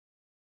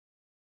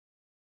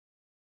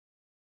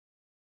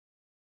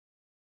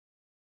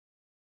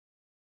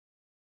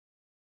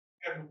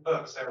general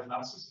purpose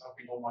aerodynamicist. I've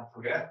been all my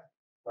career.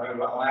 So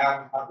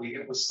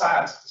it was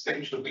sad to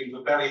distinguish between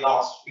the very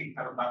last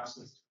female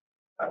aerodynamicist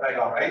at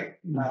ARA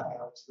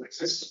to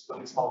exist, but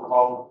it's not the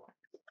whole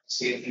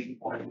CFD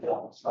point.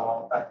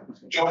 So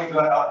joined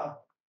I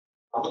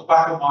look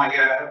back at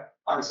my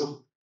I was a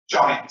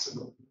giant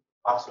and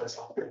after it's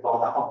not good that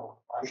on.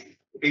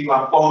 The people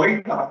I'm following,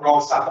 and I'm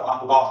rather sad that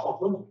I'm the last of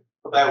them,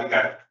 but there we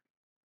go.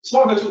 So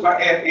what I'm going to talk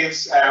about here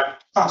is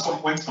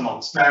transonic wind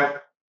tunnels. Now,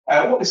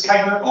 what this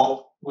came out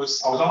of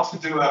was I was asked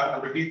to do a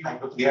review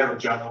paper for the Aero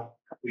Journal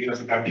a couple of years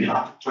ago, the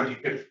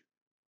 25th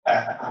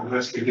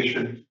anniversary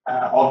edition,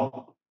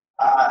 on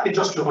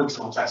industrial wind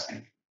tunnel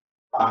testing.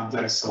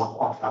 And so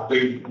I'll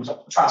do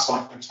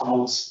transonic wind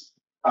tunnels.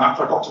 And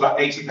after I got to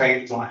about 80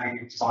 pages on how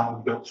you design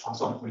and build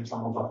transonic wind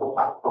tunnels, I thought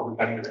that was probably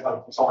getting a bit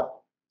over the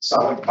top. So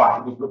I went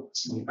back and looked at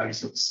some of the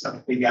basics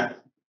of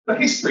the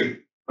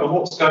history of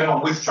what's going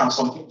on with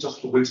transonic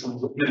industrial wind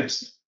tunnels at the minute.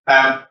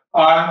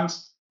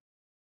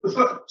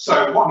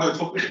 So what I'm going to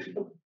talk about,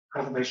 the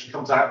presentation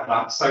comes out of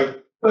that.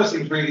 So first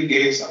thing really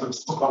is I'm going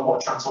to talk about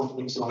what a transonic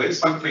wind tunnel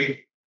is.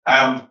 Hopefully,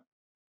 I'll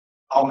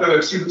go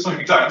assume that some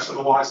of you don't, so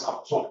otherwise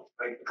I'll talk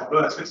about the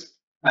converters,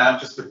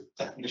 just the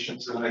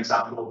definitions of an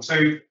example or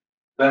two.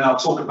 Then I'll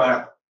talk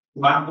about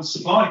demand and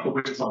supply for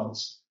wind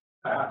tunnels,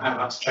 how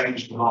that's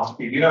changed in the last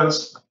few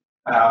years.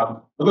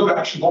 We'll look at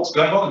actually what's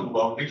going on in the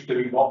world, who's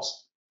doing what,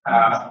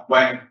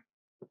 when,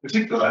 in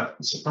particular,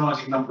 the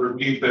surprising number of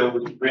new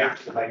build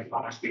reactivated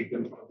high-speed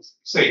wind tunnels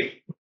you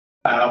see.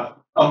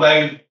 And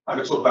then I'm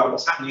going to talk about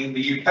what's happening in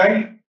the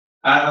UK.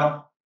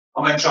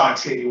 And then try and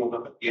tell you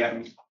all at the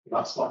end.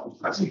 That's like the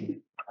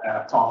present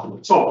part of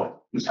the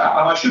talk. And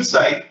I should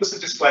say, just a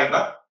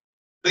disclaimer,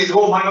 these are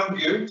all my own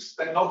views.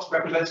 They're not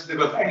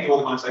representative of any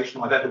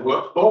organisation I've ever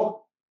worked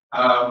for.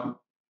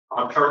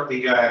 I'm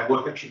currently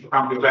working for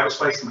Farnborough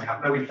Aerospace, and they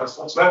have no interest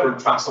whatsoever in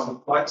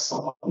transonic flights,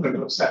 so I'm going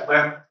to upset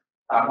them.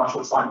 I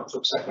shall try not to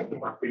upset them with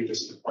my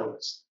previous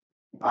employers.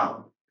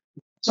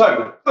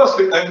 So, first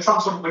bit then,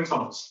 transonic wind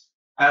tunnels.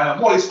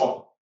 What is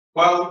one?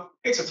 Well,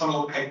 it's a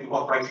tunnel capable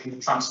of operating in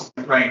the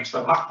transonic range.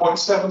 So,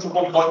 0.7 to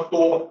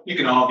 1.4, you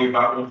can argue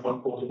about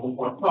 1.4 to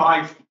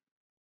 1.5.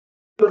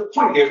 The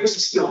point here, this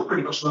is still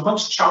pretty much the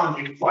most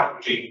challenging flight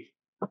regime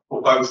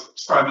for both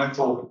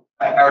experimental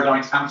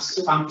aerodynamics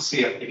and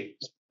CFD.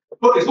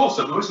 But it's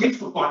also the most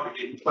useful flight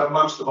regime where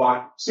most of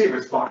our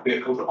serious flight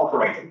vehicles are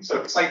operating. So,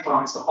 at the same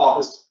time, it's the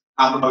hardest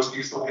and the most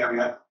useful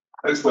area.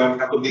 That's where we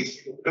have the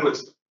least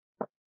capability.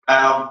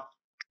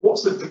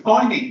 What's the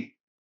defining?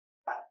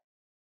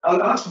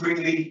 That's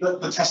really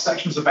the test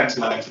sections are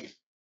ventilated.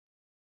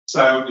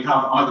 So we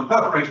have either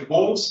perforated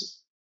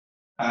walls,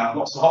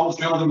 lots of holes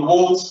drilled in the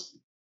walls,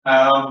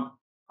 either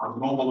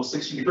normal or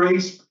 60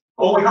 degrees,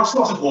 or we have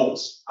slotted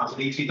walls as an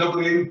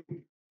ETW,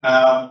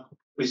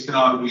 which can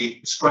either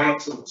be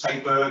straight or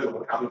tapered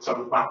or have its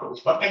own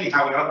backwards. But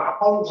anyhow, we either have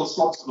holes or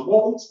slots in the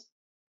walls.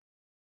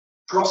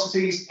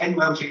 Porosities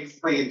anywhere between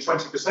 3 and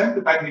 20%,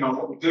 depending on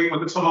what we're doing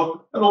with the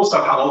tunnel, and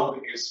also how old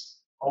it is.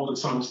 Older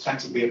tunnels tend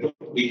to be a bit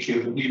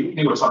leakier than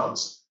newer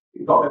tunnels.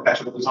 You've got a bit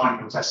better at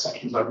designing the test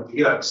sections over the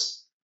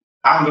years.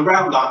 And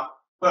around that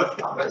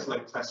perfect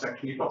ventilated test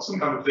section, you've got some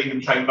kind of cleaning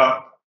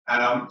chamber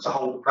to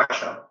hold the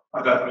pressure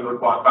at the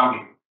required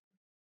value.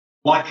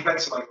 Like the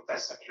ventilated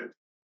test section,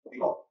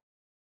 you've got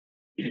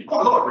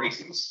quite a lot of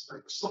reasons.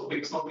 It's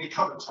not really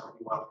covered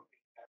terribly well.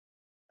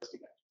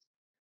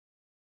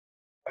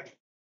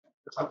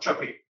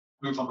 Choking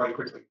moves on very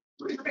quickly.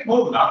 It's a bit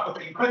more than that,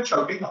 but you prevent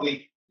choking,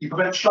 you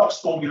prevent shocks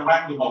forming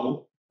around the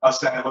model, as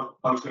there are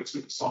most of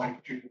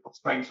supersonic due to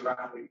constraints around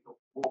the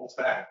walls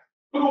there.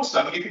 But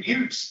also, you can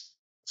use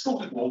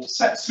slotted wall to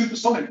set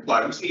supersonic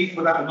flows even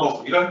without a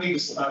nozzle. You don't need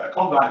a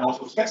condyne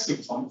nozzle to get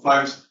supersonic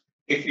flows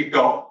if you've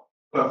got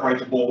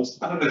perforated walls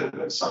and a little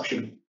bit of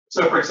suction.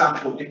 So, for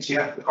example,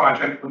 INTF, the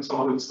cryogenic wind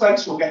tunnel in the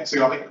States, will get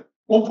to, I think,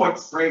 1.3,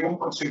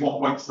 1.2,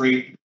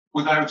 1.3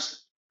 without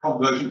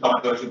conversion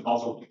divergent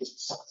nozzle because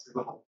it's sucked through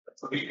the hole.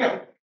 So there you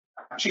go.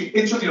 Actually,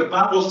 interestingly,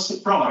 that was a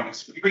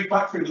surprise. If you read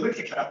back through the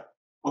literature,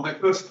 when they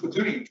first were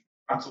doing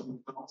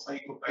transonic tunnels,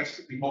 they were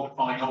basically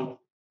modifying old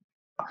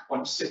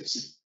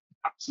 0.6,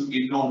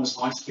 absolutely enormous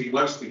high-speed,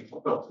 low-speed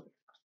built.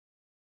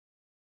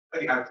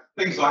 Anyhow,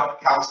 things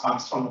like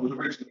Calspan's tunnel was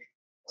originally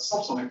a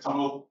subsonic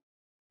tunnel,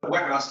 but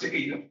went around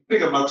sticking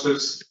bigger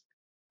motors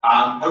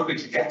and hoping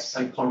to get to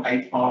say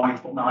 0.85,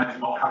 0.9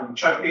 and not having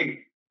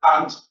choking.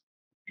 And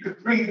you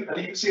could breathe, and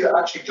you can see that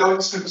actually going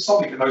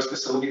supersonic in those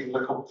facilities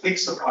was a complete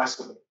surprise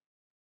to them.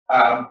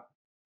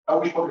 I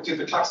wish I could do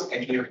the classic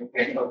engineering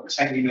thing of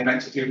pretending they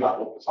meant to do that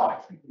all the time.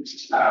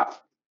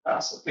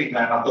 That's the thing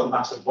there, and I've done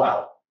that as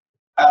well.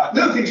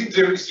 The other thing you can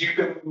do is you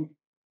can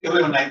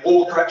eliminate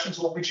wall corrections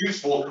or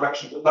reduce wall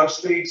corrections at low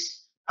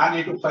speeds, and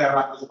you can play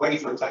around with the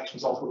wave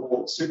rotations off the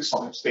wall at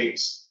supersonic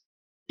speeds.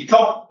 You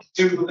can't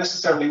do them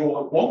necessarily all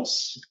at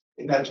once.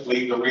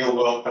 Inevitably, the real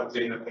world comes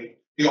in and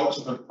the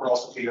optimum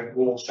porosity and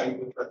wall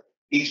shape of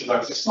each of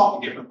those is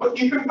slightly different, but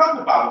you can run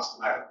the balance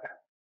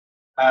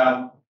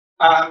out.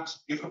 And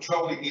you're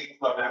controlling the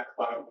inflow and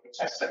outflow of the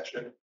test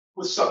section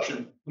with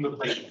suction and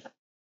depletion.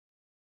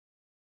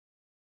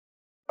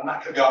 And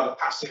that can be either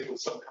passive or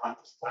some kind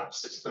of flat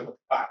system at the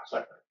back. So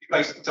you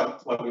basically dump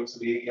flow into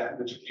the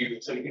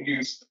diffuser. So you can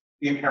use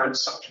the inherent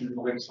suction in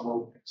the wind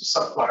tunnel to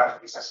suck flow out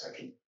of the test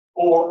section.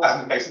 Or,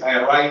 as in the case of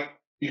AOA,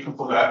 you can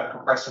put a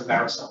compressor in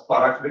there and suck flow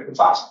out of it. In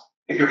fact,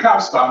 if you're a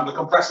cowspan, the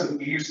compressor that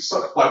you use to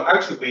suck flow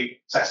out of the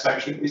test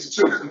section is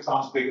 2 or 3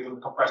 times bigger than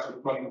the compressor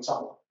that's running the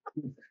tunnel.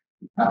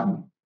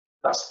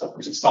 That's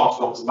because it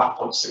started off as a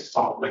 1.6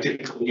 tunnel. They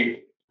didn't put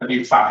a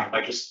new fan in,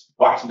 they just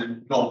whacked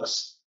an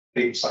enormous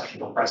beam suction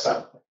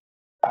compressor.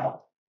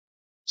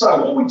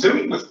 So what we're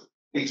doing with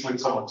these wind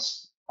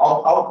tunnels,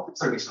 I'll go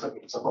through these quickly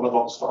because I've got a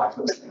long slide.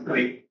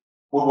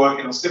 We're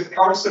working on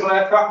current civil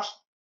aircraft.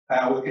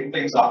 We're looking at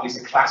things like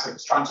these are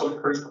classics,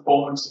 transonic cruise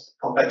performance,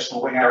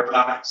 conventional wing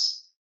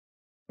aerodynamics,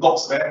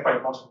 lots of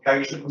airframe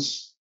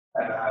modifications,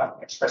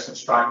 express and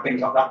strike,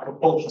 things like that,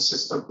 propulsion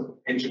system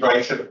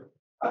integration,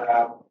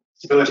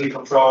 stability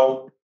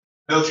control,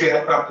 military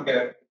aircraft, we get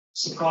a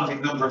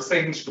surprising number of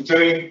things we're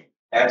doing,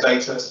 air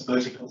data,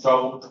 stability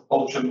control,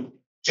 propulsion,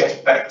 jet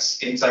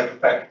effects, intake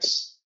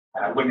effects,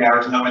 wing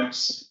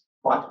aerodynamics,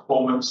 flight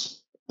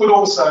performance, but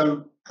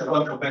also kind of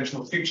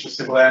unconventional future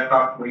civil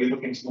aircraft where you're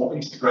looking to more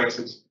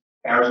integrated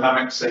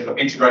aerodynamics, so you've got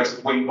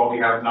integrated wing body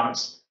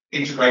aerodynamics,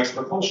 integrated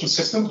propulsion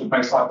systems, which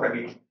makes life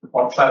really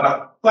quite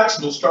clever,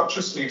 flexible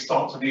structures, so you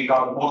start to need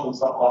either models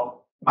that are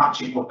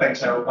matching your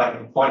bent aeroplane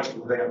and flight,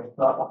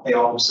 they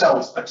are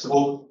themselves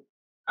flexible,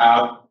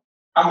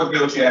 and with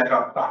military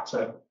aircraft back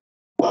to,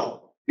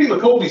 well, people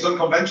call these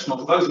unconventional.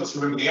 For those of us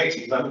who remember the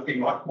 80s, they're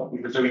looking like what we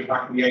were doing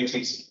back in the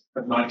 80s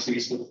and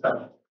 90s with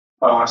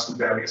BOAS and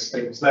various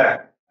things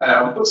there.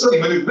 But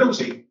certainly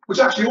maneuverability, which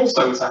actually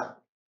also is a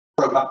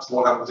throwback to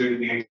what I was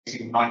doing in the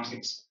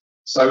 1890s.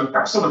 So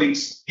perhaps some of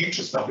these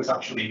future stuff is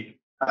actually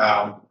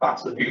back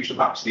to the future,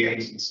 back to the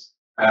 80s.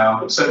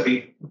 But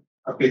certainly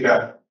a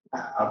bigger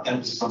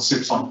emphasis on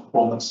supersonic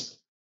performance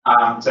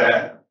and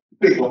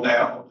big one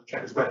there on the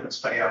check is weapons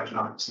for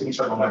aerodynamics, the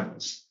internal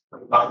weapons.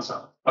 That's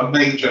a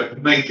major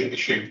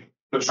issue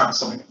for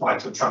transonic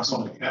flight and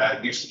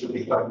transonic usage of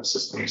these weapons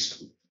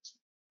systems.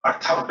 I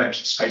haven't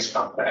mentioned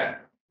spacecraft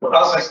there. But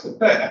as I said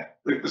there,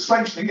 the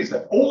strange thing is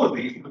that all of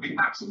these would have been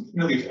absolutely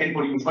familiar if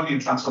anybody was running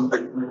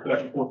transonic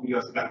 30, 40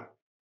 years ago.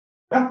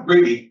 They haven't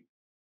really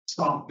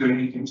started doing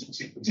anything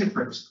particularly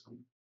different.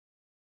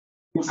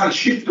 We've had a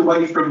shift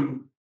away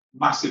from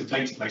massive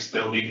database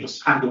building,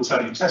 just handle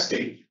turning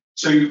testing,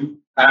 to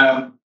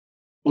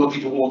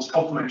working towards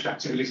complementary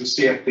activities of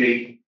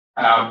CFD,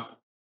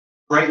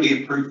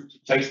 greatly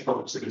improved data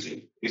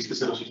productivity these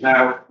facilities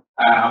now,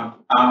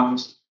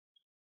 and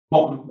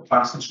modern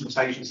advanced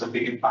instrumentations have a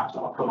big impact that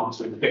I'll come on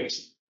to in a bit.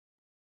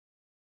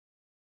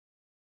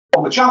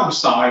 On the challenge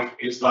side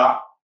is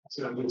that,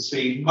 so you'll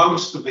see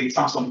most of the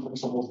transonic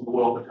tunnels in the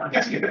world are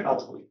getting a bit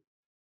elderly, to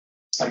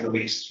say the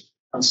least.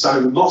 And so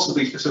lots of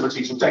these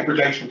facilities, or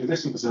degradation of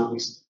existing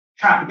facilities,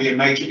 can be a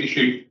major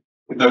issue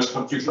in those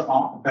countries that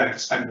aren't prepared to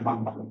spend the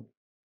money on them.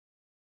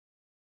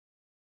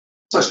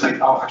 So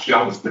I'll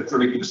just flip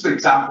through just an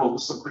example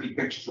of some pretty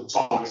pictures of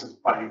tunnels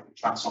that play with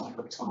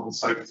transonic tunnels.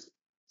 So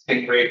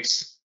sting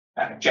rigs,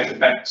 jet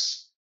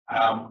effects,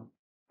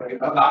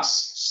 that's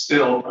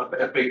still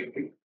a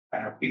big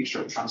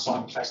feature of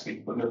transonic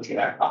testing for military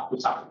aircraft,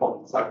 which have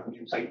problem flow when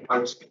you take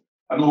place,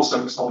 and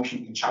also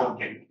astonishingly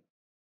challenging.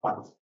 I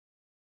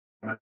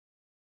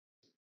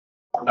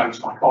know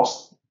it's my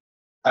cost.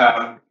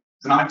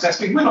 Dynamic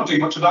testing, we're not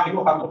doing much of that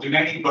anymore, I'm not doing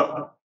any,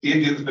 but the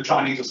Indians and the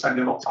Chinese are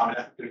spending a lot of time and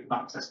effort doing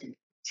dynamic testing.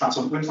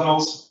 Transonic wind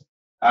tunnels,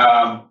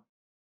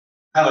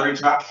 Heller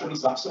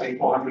interactions, that's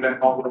A400M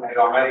model and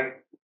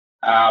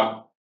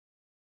ARA.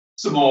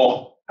 Some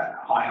more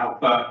high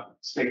alpha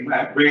sting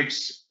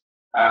rigs,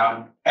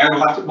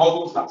 aeroelastic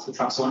models, that's the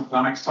transonic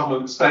dynamics tunnel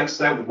in the States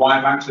there with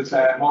wire mounted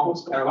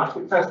models,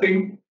 aeroelastic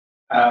testing.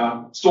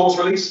 Stores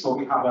release, where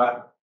we have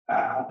a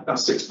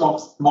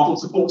 6-knot model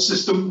support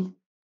system.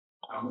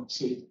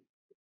 So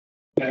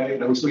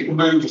we can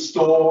move a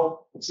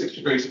store at 6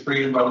 degrees of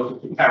freedom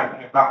relative to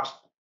carrying aircraft.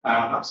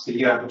 That's the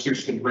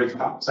 2-sting rig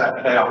at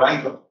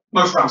ARA, but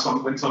most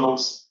transonic wind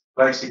tunnels,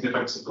 very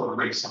significant, have got a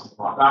rig, something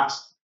like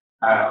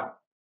that.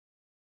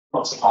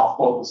 Lots of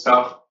half-bottle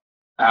stuff.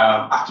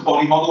 Active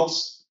body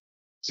models,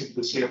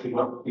 particularly CFD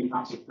work with the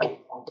active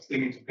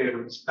thing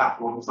interference,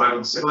 that one flow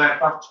in civil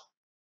aircraft.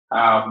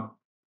 High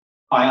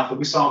alpha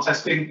missile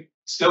testing,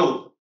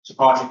 still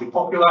surprisingly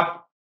popular.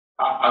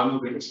 I will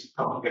be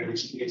come again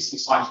recently, it's the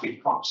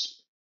scientific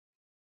props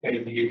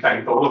in the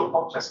UK, but a lot of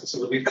prop test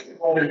facilities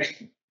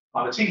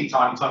are the teeny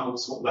tiny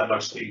tunnels, or they're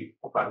mostly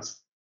or both.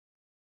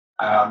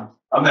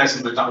 And there's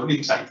some of the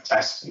intake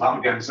tests, and that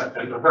again is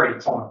a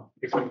very common,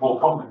 if not more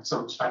common in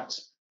some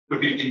respects,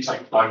 looking at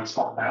intake flows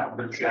from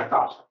military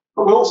aircraft.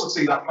 But we'll also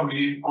see that coming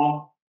in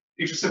on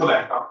future civil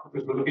aircraft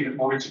because we're looking at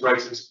more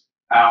integrated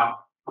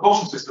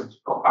propulsion systems.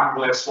 We've got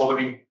Bangalore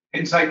swallowing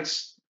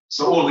intakes,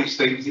 so all of these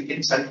things, the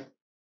intake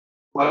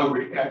flow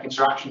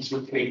interactions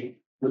with the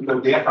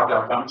aircraft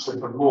aerodynamics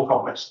are more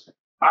complex.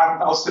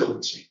 And I'll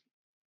still see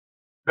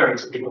very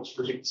difficult to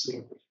predict. So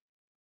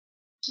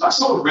that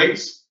sort of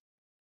rigs.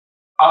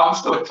 I'm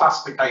still a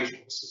classification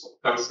to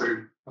go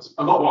through.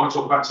 A lot of what I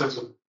talk about in terms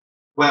of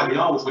where we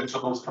are with wind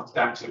tunnels comes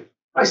down to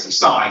basically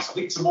size. I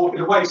think it's more,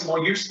 in a way, it's a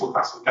more useful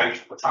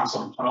classification for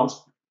transonic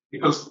tunnels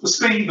because the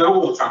speed, they're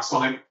all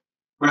transonic.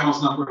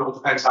 Reynolds number, it all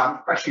depends how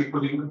much pressure you're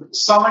putting in. The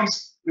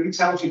size really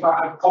tells you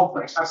about how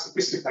complex, how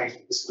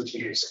sophisticated this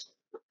facility is.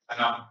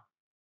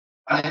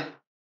 And it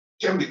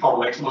generally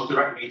correlates most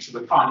directly to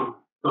the kind of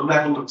the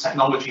level of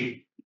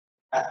technology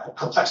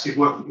complexity of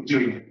work that you're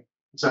doing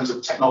in terms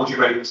of technology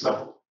readiness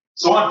level.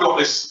 So I've got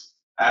this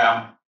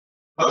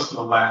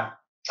personal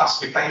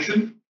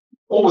classification.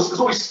 There's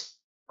always,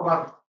 when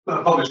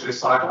I've published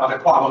this, I've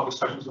had quite a lot of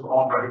discussions with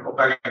Farnborough, got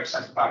very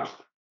excited about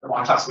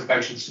my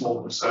classification of small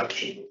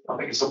research. I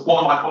think it's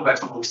one of my core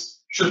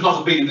tunnels should not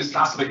have been in this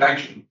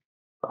classification,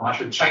 but I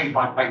should change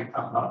my paper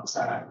and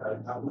understand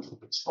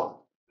this one.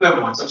 Never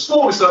mind. So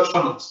small research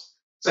tunnels,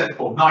 set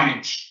for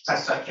 9-inch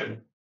test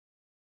section.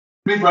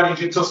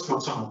 Mid-range industrial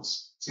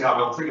tunnels. See how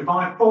well 3 to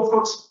 5, 4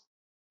 foot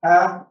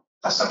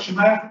test section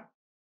there.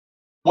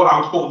 What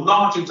I would call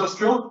large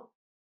industrial,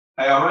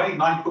 ARA,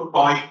 9 foot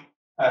by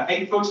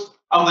 8 foot,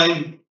 and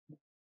then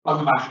I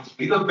would imagine to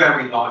be the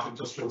very large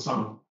industrial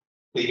tunnel.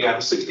 The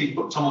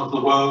 16-foot tunnel of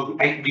the world,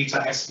 8-meter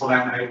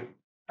S1MA,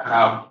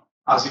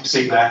 as you can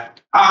see there.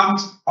 And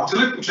I've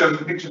deliberately chosen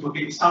the pictures of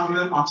people standing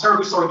there. I'm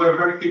terribly sorry there are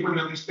very few women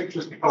in these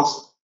pictures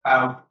because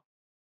there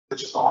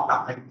just aren't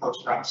that many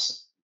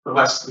photographs. The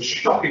rest of the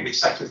shockingly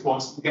sexist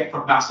ones that we get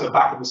from NASA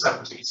back in the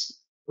 70s.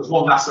 There's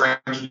one NASA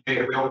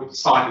engineer, they already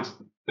decided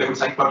they would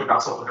take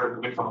photographs of her in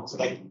the wind tunnel, so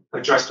they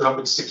dressed her up in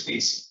the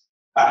 60s.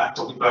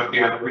 Talking about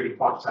really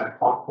quite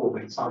cool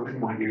things. So I didn't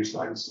want to use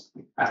those.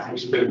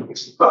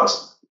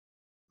 But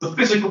the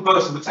physical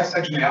person, the test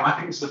engineer, I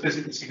think it's the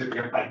physically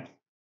significant thing.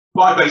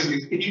 My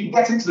basically, if you can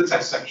get into the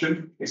test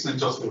section, it's an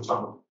industrial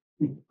tunnel.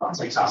 That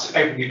takes out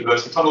every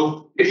university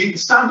tunnel. If you can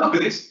stand up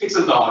in it, it's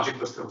a large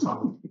industrial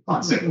tunnel.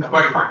 That's it. They're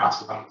very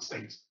pragmatic about these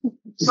things.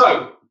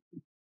 So,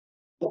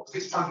 what does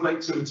this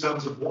translate to in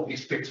terms of what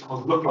these big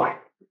tunnels look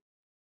like?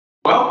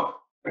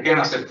 Well, again,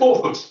 I said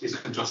 4 foot is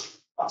an industrial.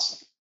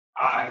 That's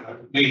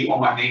me on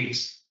my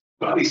knees,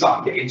 but at least I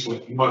can get into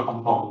it and work on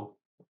the model.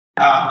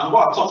 And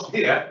what I've plotted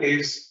here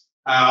is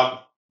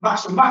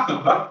maximum Mach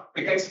number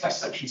against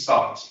test section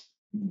size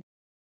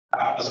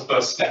as a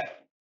first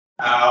step.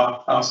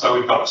 And so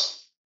we've got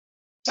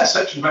test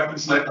section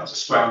reference length, that's a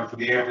square root for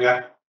the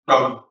area.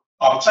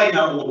 I've taken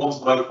out all the ones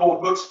below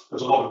 4 foot.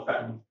 There's a lot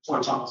of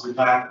soil tunnels in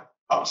there,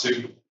 up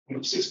to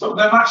 6 foot.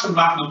 Their maximum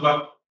Mach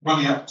number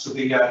running up to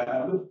the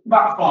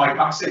Mach 5,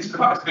 Mach 6,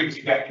 about as big as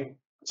you get.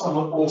 Some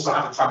also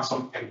have a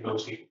transonic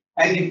capability.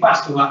 Anything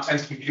faster than that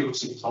tends to be pure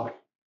supersonic.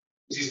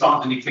 Because you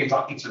start to need things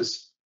like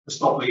heaters to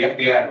stop the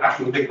air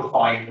actually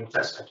liquefying in the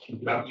test section.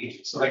 You don't need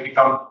it. So they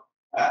become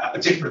a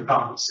different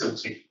kind of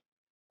facility.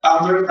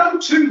 There are now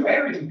 2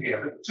 areas in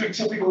here, 2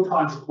 typical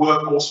kinds of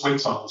workhorse wind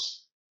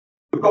tunnels.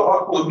 We've got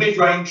what I call a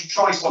mid-range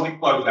trisonic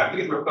blowdown.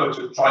 These are referred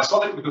to as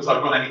trisonic because I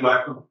run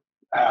anywhere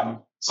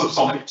from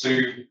subsonic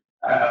to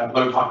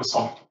low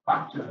hypersonic,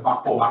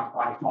 Mach 4, Mach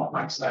 5, Mach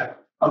max there.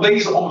 And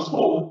these are almost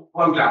all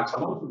blowdown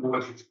tunnels with the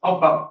ability to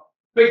pump up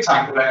big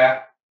tank of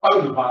air,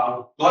 open the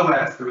valve, blow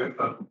air through it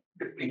for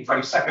 15,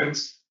 20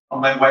 seconds,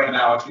 and then wait an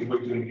hour to do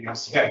anything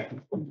else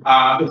again.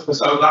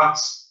 So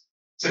that's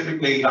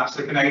typically, that's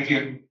the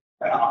Canadian,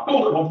 I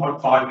call it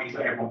 1.5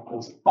 metre, everyone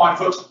calls it 5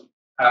 foot.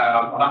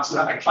 And that's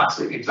a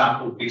classic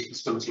example of these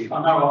facilities.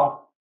 I know there are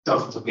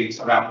dozens of these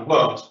around the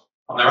world,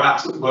 and they're an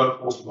absolute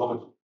workforce of a lot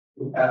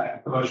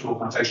of commercial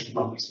organisations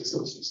run these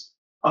facilities.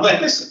 And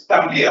then this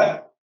down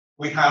here,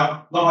 we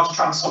have large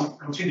transonic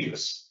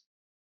continuous.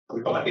 So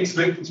we've got an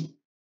intermittent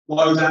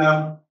low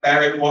down,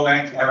 air at one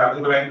end, air at the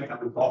other end, and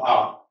we've got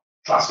our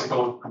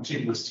classical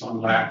continuous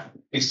tunnel there.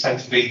 These tend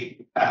to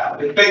be a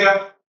bit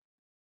bigger.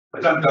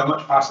 They don't go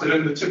much past, they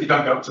typically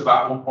don't go up to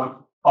about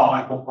 1.5,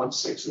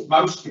 1.6 at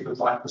most, because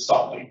like the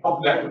start being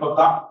complicated above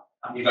that,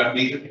 and you don't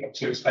need it to get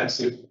too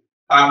expensive.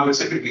 And we're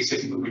typically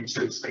sitting between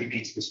 2 to 3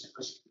 meters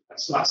because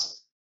so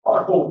that's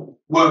what I call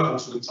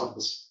workhorse wind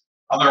tunnels.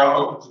 And there are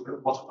others at the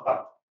bottom of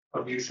that.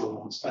 Unusual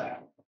ones there.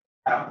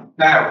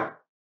 Now,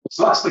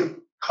 so that's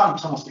the kind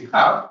of tunnels we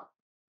have.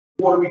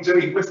 What are we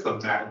doing with them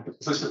now?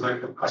 Because this is a very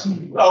good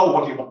question. Oh,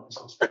 what do you want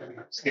them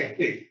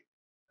to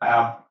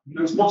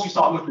because once you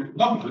start looking at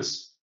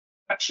numbers,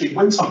 actually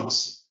wind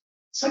tunnels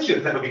essentially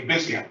have never been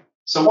busier.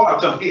 So what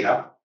I've done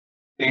here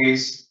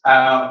is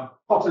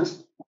plotted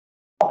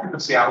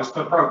occupancy hours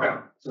per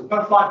program. So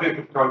per flight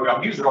vehicle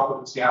program, user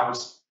occupancy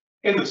hours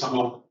in the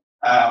tunnel.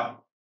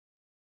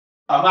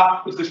 And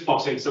that was this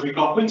plotting. So we've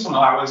got wind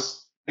tunnel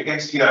hours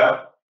against the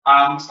Earth.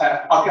 And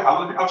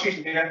I'll choose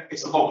it here.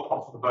 It's a log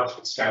plot for the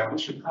vertical scale,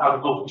 which should have a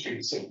multitude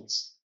of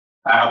scenes.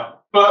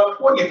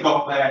 But what you've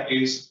got there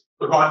is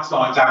the right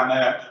side down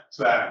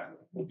there.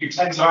 You do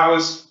tens of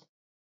hours.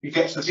 You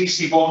get to the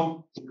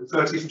DC1, to the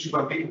 30s, which is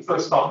when people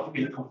first start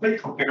in the complete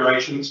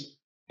configurations.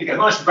 You get a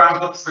nice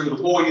round up through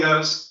the war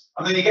years.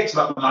 And then you get to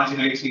about the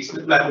 1980s, and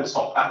it levels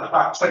off at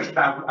about 20,000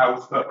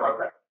 hours per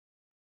program.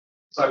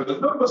 So the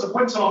numbers of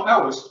wind tunnel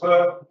hours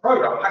per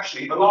program,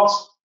 actually, the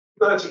last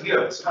 30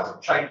 years, it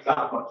hasn't changed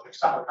that much. It's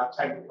sat around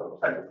 10,000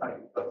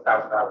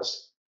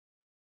 hours.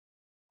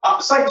 At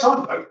the same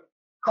time, though,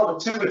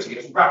 productivity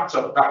has ramped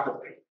up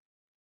rapidly.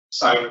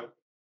 So,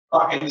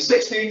 back in the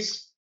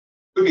 60s,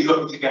 we'd be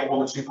looking to get 1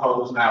 or 2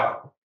 polls an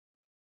hour.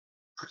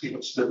 Pretty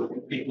much still looking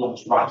at people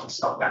almost writing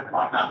stuff down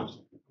right now.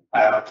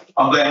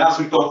 And then as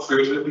we've gone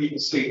through it, we can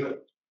see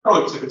that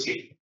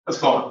productivity has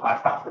gone up by a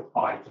factor of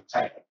 5 to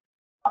 10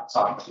 at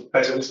times.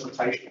 There's a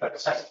limitation of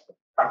test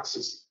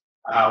practices,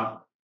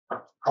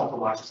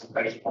 compromises in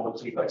data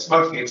quality, but it's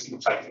mostly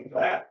instrumentation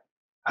there.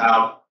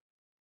 And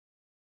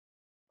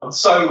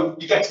so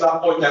you get to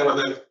that point there where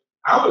the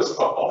hours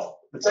drop off,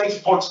 the data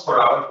points per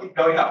hour keep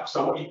going up.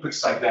 So what you could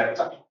say there is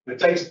that the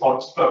data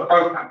points per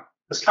program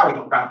has carried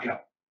on ramping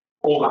up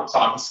all that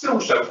time and still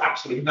shows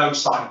absolutely no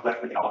sign of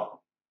leveling off.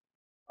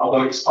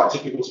 Although it's quite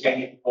difficult to get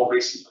in more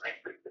recently.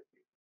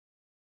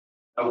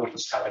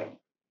 Nobody's telling.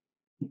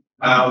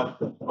 But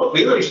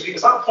the illusion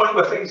is that point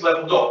where things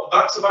leveled up,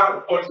 that's about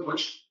the point at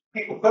which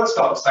people first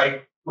started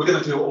saying, we're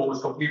going to do it all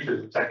with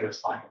computers in 10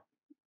 years' time.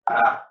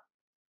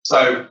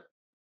 So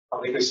I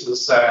think this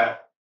was,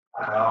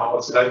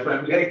 what's the date for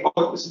MBA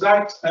point this is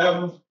out?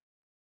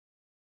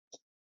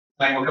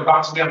 Name will come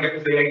back to me, I'm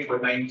getting to the age where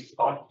names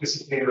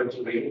disappear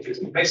into the images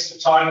in mist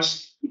at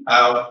times.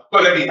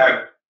 But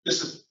anyhow,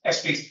 this is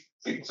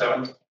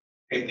SP7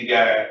 in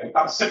the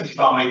about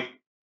 75.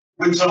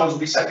 Wind tunnels will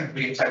be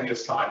secondary in 10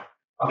 years' time.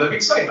 And they've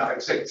been saying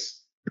that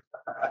since.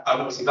 And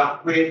obviously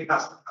that really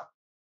hasn't happened.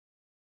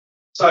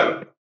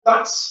 So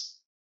that's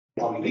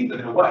why we need them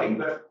in a way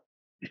that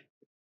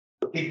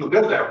the people who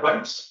build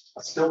airplanes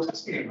are still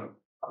testing them.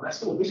 And they're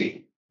still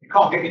busy. You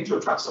can't get into a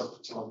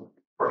Transonic tunnel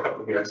for a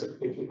couple of years.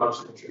 If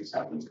most countries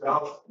have these, they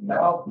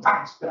are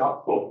packed, they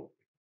are full.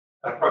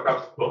 Their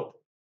programs are full.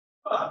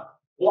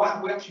 What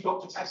have we actually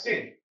got to test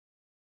in?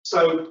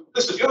 So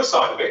this is the other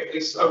side of it,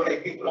 is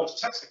okay, people want to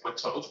test wind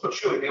tunnels, but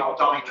surely they are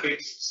dying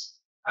beasts.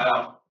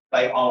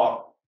 They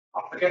are,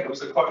 I forget, there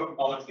was a quote from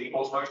one of the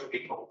automotive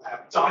people,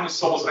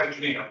 dinosaurs of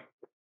engineering.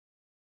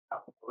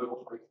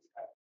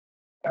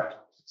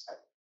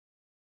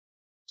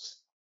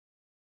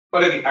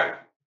 But anyhow,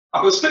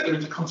 I'm going to split them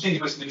into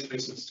continuous and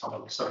intermittent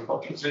tunnels. So we've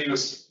got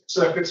continuous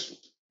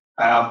circuits,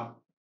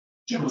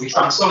 generally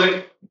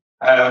transonic,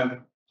 high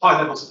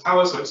levels of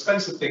power, so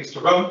expensive things to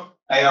run.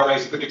 ARA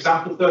is a good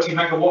example, 30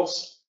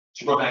 megawatts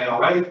to run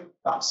ARA.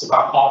 That's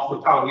about half the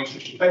power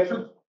usage in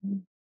Bedford.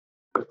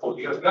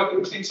 40 years ago, it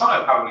was the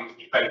entire power usage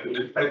in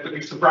Bedford. Bedford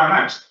used to brown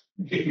out.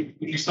 If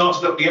you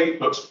started up the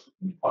output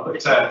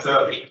at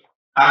 30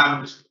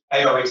 and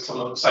ARA is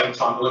still at the same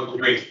time, the local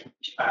grid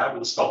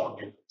will stop on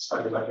you.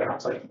 So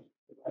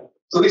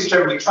these are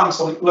generally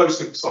transonic, low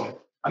supersonic.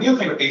 And the other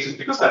thing with these is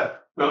because they're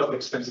relatively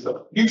expensive,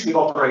 they're usually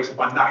operated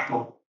by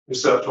national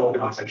research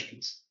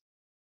organisations.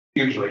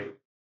 Usually.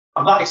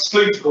 And that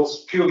excludes, of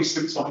course, purely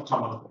supersonic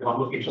tunnels. If I'm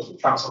looking just at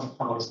transonic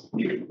tunnels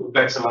with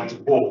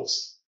ventilated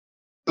walls.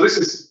 So this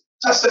is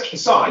test section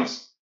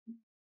size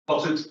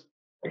plotted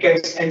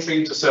against entry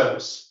into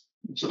service.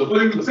 So the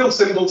blue, the fill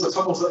symbols are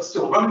tunnels that are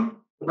still running,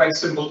 the red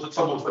symbols are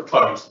tunnels that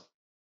close.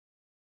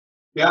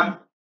 Yeah? And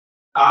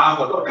I've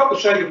got a couple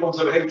of shaded ones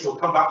over here which will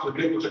come back to the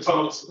blue, which are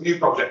tunnels, new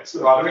projects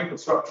that are either in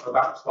construction or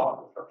about to start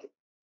construction.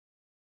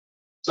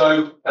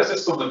 So there's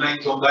just some of the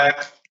names on there.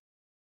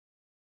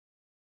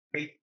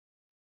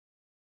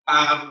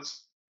 And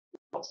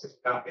what's this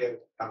down here?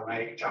 A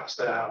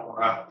Jackster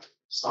or a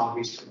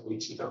Southeast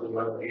TW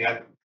over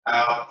here.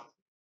 I'm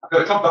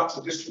going to come back to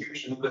the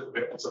distribution a little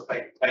bit once I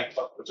paint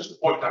up, but just to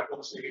point out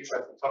what's the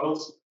interesting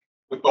tunnels.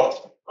 We've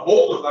got of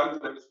all of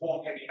those, there was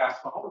one heavy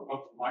gas tunnel, one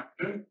for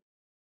microphone.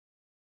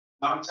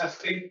 Now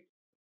testing.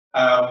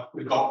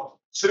 We've got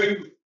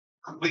 2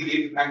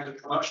 completely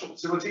independent commercial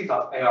facilities,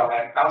 that's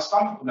ARA and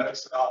Palestine.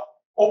 Notice they are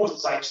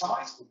almost the same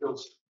size, we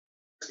built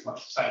pretty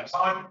much the same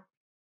time.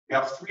 We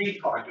have 3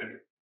 hydrogen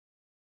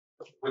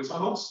wind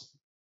tunnels.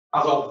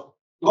 As of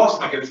last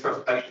time I gave this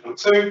presentation, there were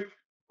 2.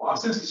 What I've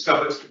since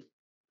discovered, the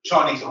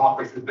Chinese are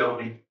halfway through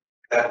building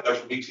their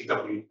version of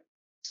ETW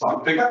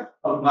slightly bigger.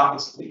 Other than that,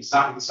 it's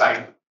exactly the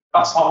same.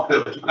 That's half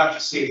built. You can actually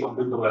see it on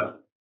Google Earth.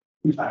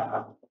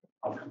 I'll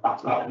come back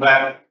to that one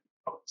there.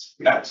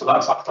 Yeah, so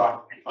that's our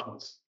hydrogen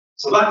tunnels.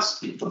 So that's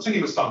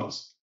continuous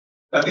tunnels.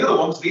 Then the other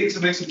ones, the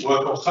intermittent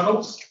workhorse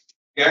tunnels.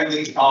 Again,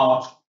 these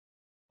are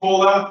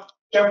smaller,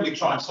 generally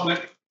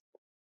transonic.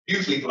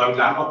 Usually below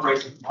down,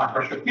 operating from high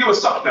pressure. Fewer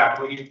stuff down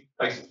where you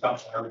basically dump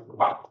air into the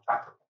back of the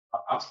factory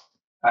like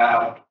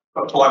that.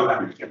 But below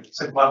down, it's getting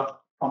simpler.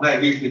 And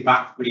they're usually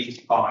back 3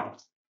 to 5.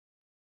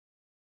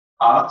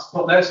 That's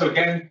not there. So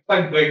again,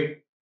 same thing.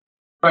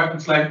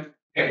 Reference length.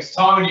 It's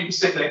time when you can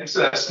sit there.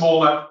 So they're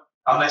smaller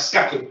and they're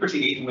scattered pretty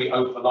evenly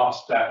over the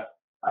last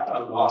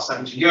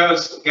 70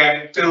 years.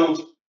 Again, filled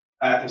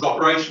is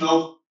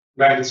operational.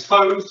 Red is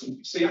closed. You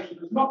can see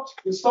actually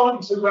it's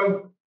starting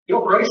to the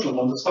operational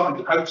ones are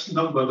starting to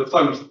outnumber the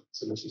closed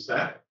facilities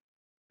there.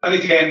 And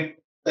again,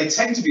 they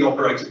tend to be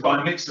operated by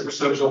a mix of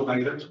research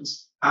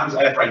organisations and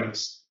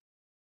airframers.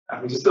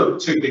 And we just still have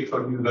 2 big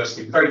for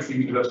university, very few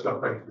university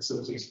operating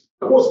facilities.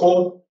 There was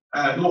one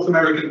North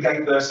American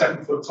gave their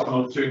 7-foot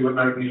tunnel to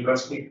American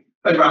University.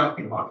 They ran it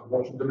in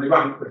Washington. They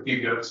ran it for a few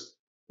years.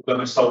 Then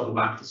they sold the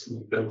land to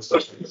somebody built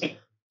stuff.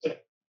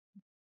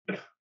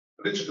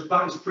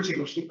 That is pretty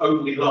much the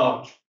only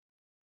large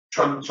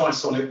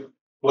Transonic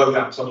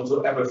blowdown tunnels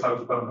that ever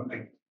floated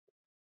permanently.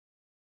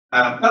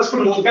 Let's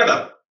put it all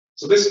together.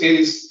 So this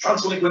is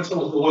Transonic wind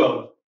tunnels of the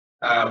world.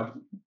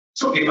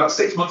 Took me about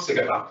 6 months to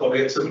get that for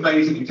it. It's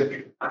amazingly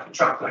difficult. I can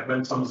track like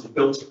when tunnels are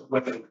built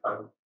when they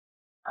close.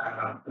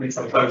 And if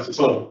they close at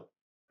all,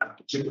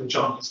 particularly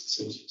Chinese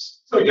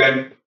facilities. So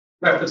again,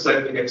 reference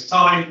date against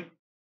time,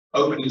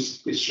 open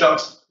is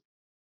shut.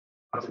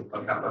 I didn't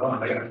work out that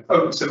one.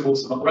 Open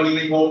symbols are not running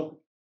anymore,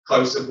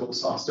 closed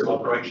symbols are still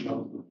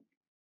operational.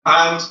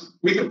 And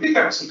we can pick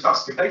out some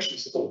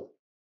classifications for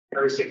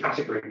various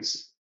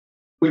categories.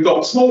 We've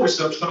got small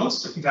research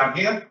tunnels sitting down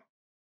here,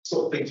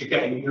 sort of things you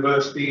get in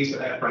universities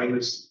and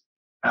airframers,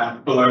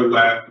 below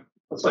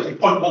let's say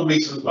 0.1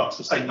 metres above,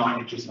 so say 9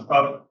 inches and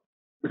above.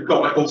 We've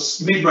got what I call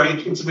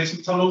mid-range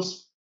intermittent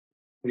tunnels.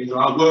 These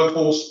are our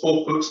workhorse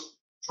 4-foot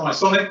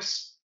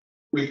Transonics.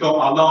 We've got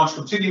our large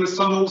continuous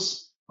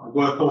tunnels, our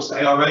workhorse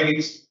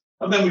ARAs,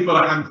 and then we've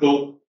got a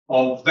handful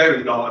of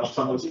very large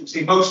tunnels. You can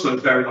see most of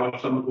those very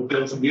large tunnels were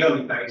built in the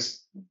early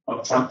days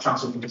of Transonic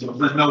tunnels,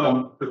 and then no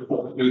one could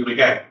afford to do them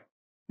again.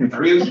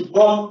 There is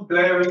one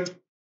glaring.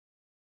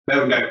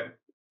 There we go.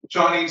 The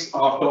Chinese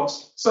have got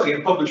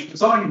certainly published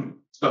design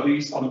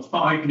studies on a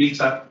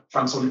 5-metre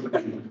Transonic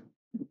building.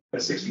 They're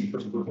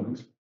 16-foot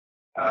equivalent.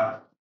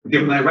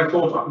 Given their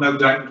record, I've no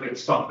doubt that they'll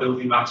start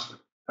building that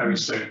very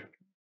soon.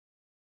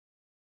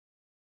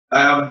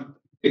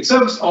 In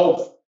terms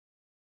of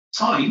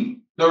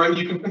time,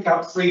 you can pick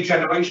out 3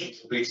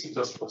 generations of these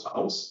industrial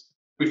tunnels.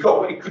 We've got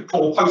what you could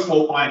call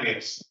post-war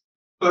pioneers.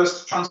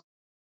 First, Transonic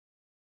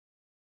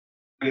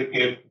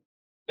appeared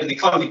in the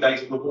closing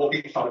days of the war.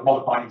 People started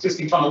modifying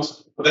existing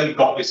tunnels, but then you've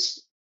got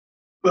this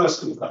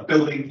burst of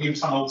building new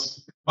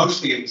tunnels,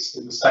 mostly in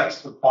the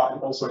States, but quite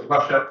also in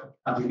Russia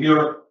and in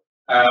Europe.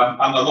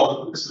 And a lot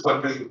of this is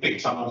when really big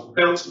tunnels were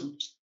built.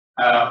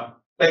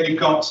 Then you've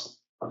got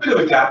a bit of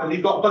a gap, and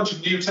you've got a bunch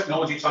of new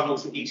technology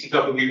tunnels, the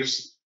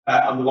ETWs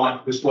and the like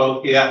of this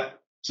world here,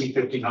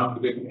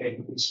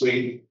 T1500 in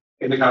Sweden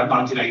in the kind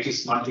of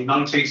 1980s,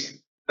 1990s.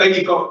 Then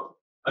you've got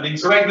an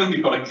interregnum,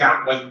 you've got a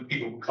gap when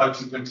people were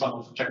closing wind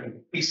tunnels and generally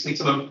peacefully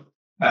to them.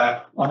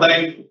 And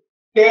then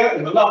here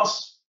in the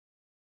last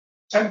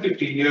 10,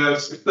 15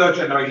 years, the 3rd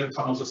generation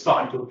tunnels are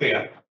starting to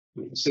appear.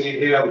 You can see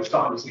it here, we're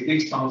starting to see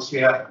these tunnels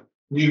here,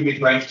 new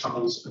mid-range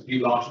tunnels, and new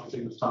large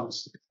continuous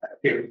tunnels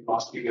appear in the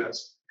last few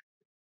years.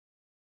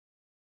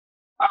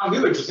 And the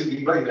other interesting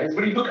thing is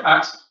when you look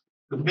at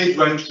the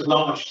mid-range to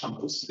large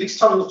tunnels, these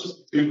tunnels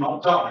just do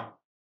not die.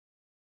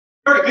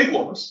 Very big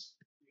ones,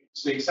 you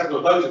see several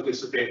of those have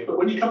disappeared, but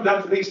when you come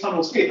down to these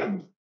tunnels here,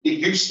 the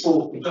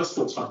useful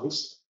industrial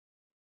tunnels,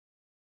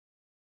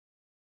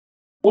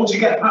 once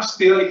you get past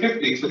the early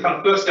 50s, the kind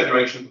of 1st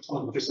generation of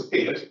tunnels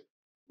disappeared.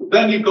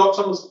 Then you've got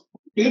tunnels,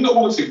 you've got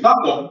 1 or 2, that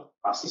one,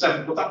 that's the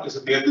 7-foot, that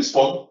disappeared. This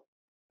one,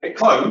 it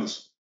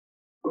closed,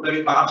 but then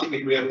it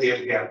magically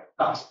reappeared again.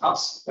 That's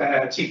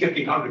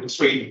T1500 in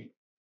Sweden.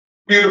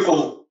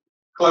 Beautiful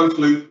closed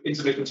loop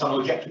intermittent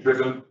tunnel, ejector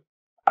driven,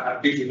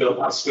 usually built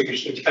as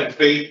Swedish defence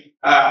B,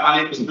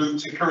 and it was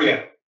moved to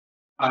Korea.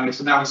 And it's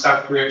now in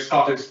South Korea. It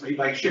started,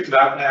 they shipped it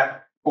out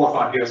there 4 or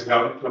 5 years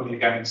ago, and it's running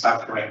again in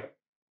South Korea.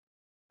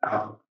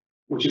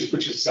 Which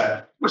is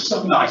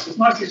so nice. It's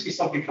nice to see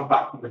something come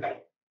back from the day.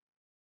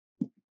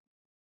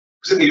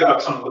 Because in the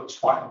tunnel looks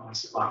quite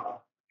nice like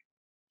that.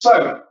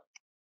 So,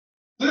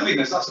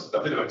 that's a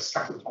bit of a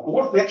scattered one. But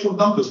what do the actual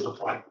numbers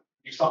look like?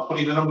 You start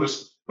putting the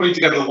numbers, putting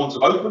together the ones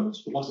that opened,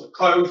 the ones that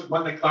closed,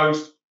 when they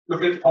closed,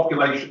 look at the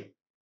population.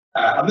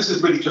 And this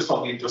is really just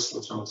on the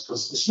industrial tunnels,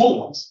 because the small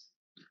ones,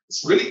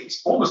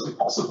 it's almost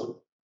impossible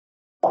to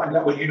find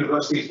out when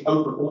universities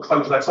open or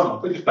close their tunnel.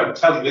 They just don't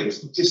tell you, they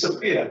just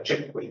disappear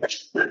generally.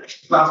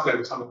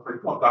 Glasgow tunnel,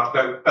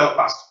 Glasgow,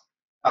 Belfast.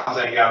 As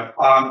a,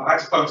 I had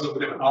to phone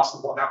somebody and ask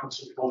them what happened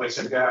to it before they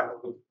said, yeah,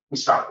 we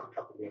started a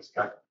couple of years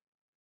ago.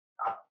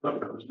 But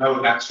there was no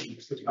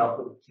announcement putting up.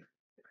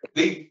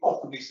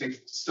 Often these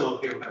things still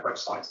appear on their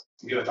websites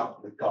years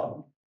after they've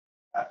gone.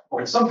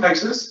 Or in some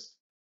cases,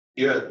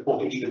 years before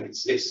they even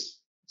exist.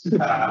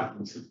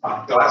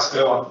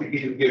 Glasgow, I'm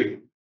thinking of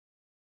you.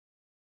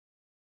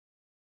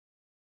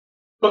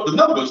 But the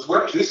numbers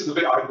were actually, this is the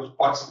bit I was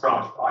quite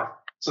surprised by.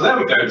 So there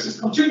we go, this is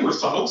continuous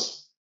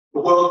tunnels,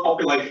 the world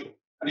population.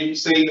 And you can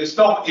see they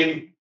start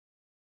in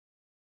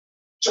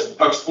just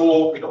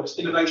post-war. We've got this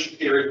innovation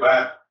period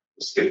where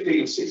there's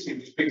 50 or 60 of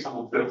these big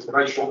tunnels built in a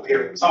very short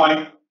period of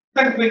time.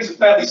 Then things are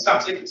fairly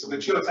static. It's a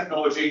mature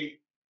technology.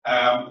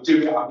 We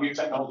do have new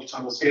technology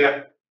tunnels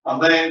here.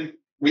 And then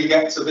we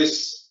get to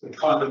this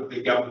kind of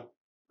the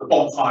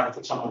bonfire of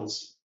the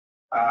tunnels,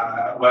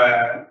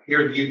 where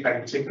here in the UK,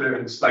 in particular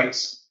in the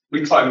States,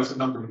 we close a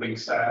number of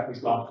these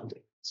large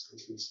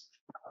conditions.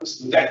 This is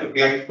the death of the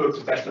 8-foot,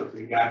 the death of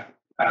the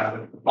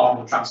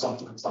Farnborough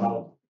Transonic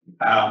tunnel,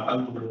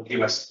 and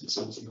the US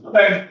consortium. But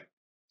then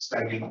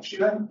staying next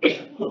year.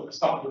 Look, it's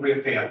starting to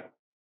reappear.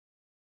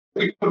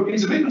 We put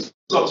intermittent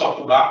on top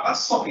of that, that's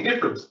slightly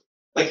different.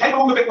 They came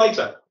along a bit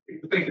later.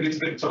 People think that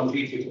intermittent tunnels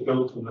easier to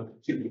build than the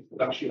continuous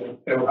production.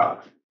 They were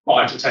about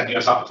 5 to 10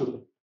 years after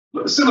them.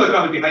 But a similar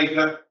kind of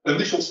behaviour, the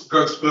initial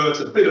growth spurt,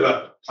 a bit of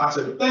a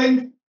plateau, but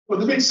then, in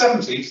the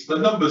mid-70s, the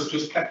numbers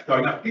just kept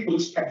going up. People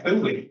just kept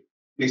building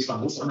these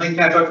tunnels, and they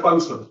never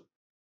closed them.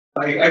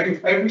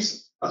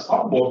 That's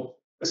not one.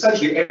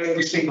 Essentially,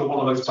 every single one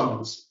of those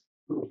tunnels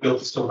that were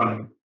built is still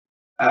running.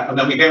 And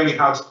then we only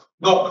had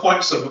not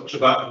quite so much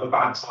of a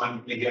bad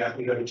time in the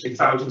early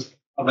 2000s,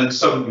 and then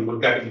suddenly we're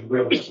getting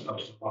real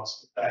numbers of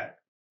lots there.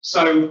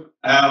 So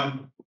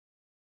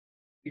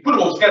you put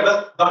them all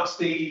together, that's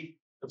the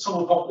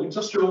tunnel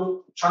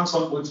industrial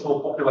transonic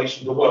tunnel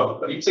population of the world.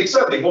 But you can see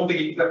certainly one thing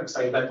you can definitely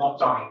say, they're not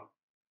dying.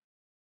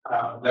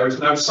 There is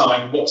no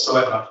sign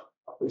whatsoever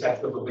of the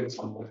death of the wind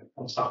tunnel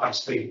on that high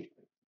speed.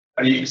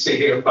 And you can see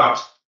here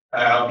that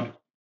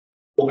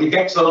when we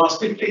get to the last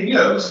 15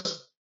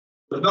 years,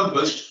 the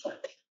numbers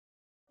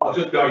are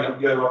just going up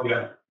year on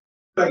year.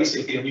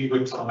 Basically, a new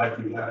wind tunnel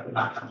every year in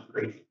that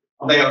country.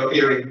 And they are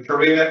here in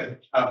Korea,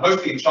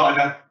 mostly in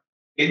China.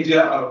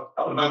 India are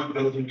at the moment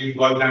building a new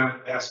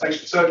low-down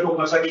space research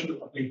organisation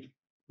that we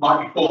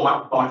might be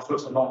formatted by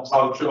first, I'm not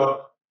entirely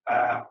sure.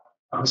 And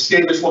the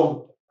mysterious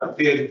one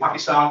appeared in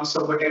Pakistan,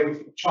 so we're here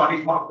with the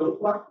Chinese might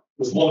build that.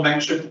 There's one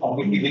mention on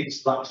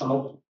WikiLeaks that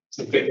tunnel. It's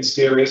a bit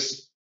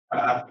mysterious.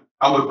 And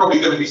we're probably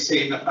going to be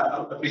seeing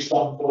at least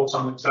one more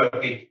tunnel in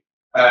Turkey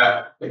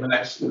in the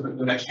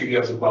next few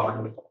years as well.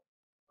 And we've got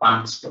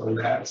plans for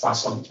the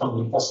Transonic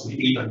tunnel and possibly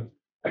even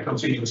a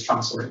continuous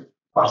transonic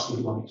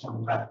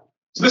tunnel there.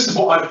 So this is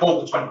what I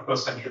call the 21st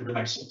century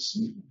renaissance.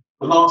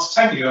 The last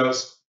 10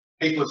 years,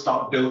 people have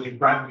started building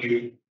brand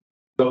new,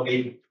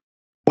 building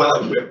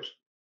well-equipped,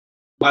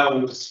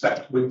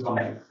 well-respected wind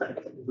tunnels.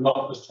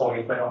 Not just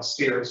toys, they are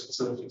serious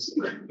facilities,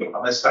 and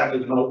they're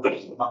spending an awful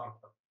lot of money.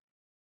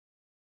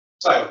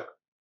 So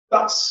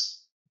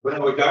that's where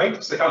we're going.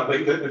 That's the kind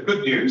of the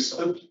good news.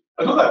 And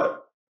another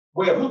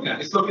way of looking at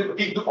it is looking at the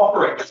people who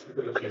operate these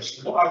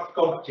facilities. What I've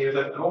got here is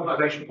an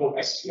organisation called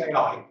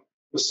STAI,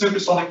 the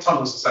Supersonic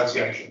Tunnels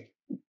Association,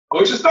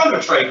 which is kind of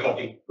a trade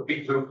body for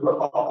people who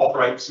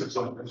operate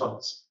supersonic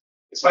tunnels.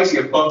 It's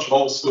basically a bunch of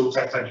old school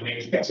tech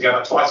engineers who get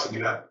together twice a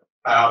year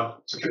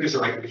to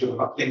commiserate with each other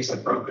about things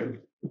they've broken.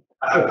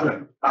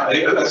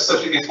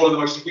 It's one of the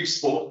most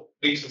useful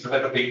meetings I've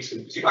ever been to,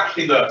 because you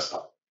actually learn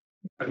stuff.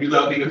 And you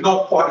learn that you're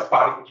not quite as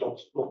bad at the job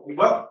as you thought you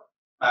were.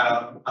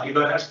 And you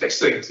learn how to fix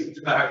things that you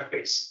didn't know how to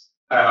fix.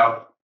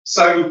 There's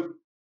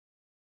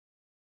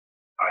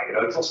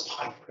lots of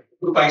time.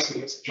 But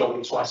basically, it's a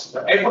job twice a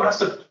year. Everyone has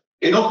to.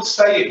 In order to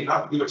stay in, you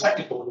have to do a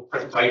technical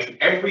presentation.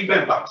 Every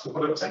member has to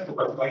put a technical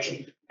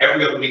presentation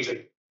every other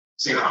meeting.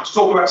 So you have to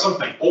talk about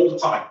something all the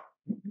time,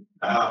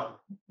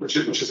 which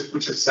is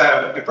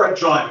a great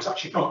drive. It's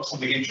actually come up with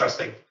something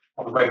interesting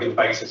on a regular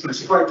basis, and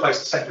it's a great place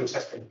to send your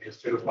test engineers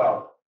to as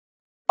well.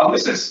 And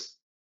this is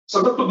so.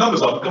 Look at the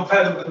numbers on.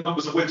 Compare them with the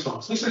numbers of wind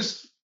tunnels. This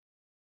is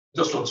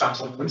industrial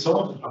transonic wind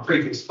tunnels, my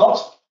previous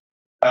plot,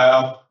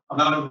 and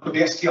then I'm going to put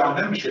the STI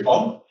membership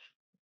on,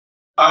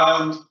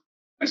 and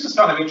this is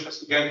kind of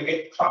interesting. Again,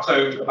 it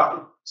plateaued about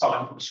the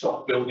time we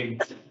stopped building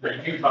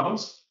new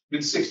tunnels. In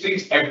the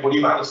 60s,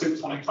 everybody who had a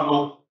supersonic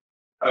tunnel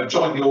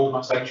joined the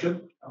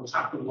organisation and was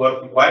happily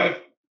working away.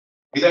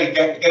 We then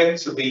get again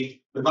to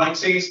the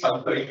 90s,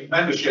 and the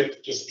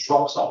membership just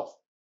drops off,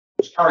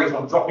 which carries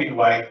on dropping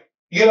away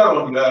year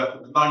on year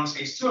from the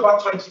 90s to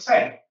about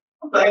 2010.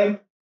 And then,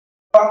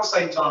 about the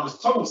same time as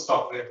tunnels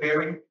start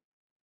reappearing,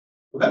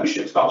 the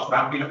membership starts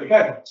ramping up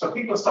again. So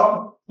people are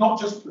starting, not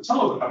just the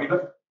tunnels,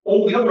 but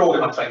all the other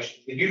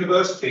organisations, the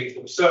universities,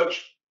 the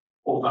research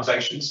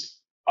organisations,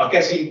 are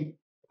getting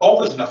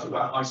bothered enough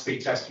about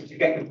high-speed testing to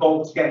get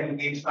involved, to get in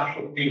the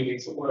international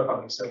communities that work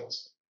on these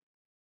things.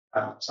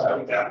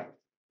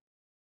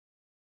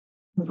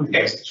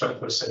 Yes, the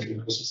 21st century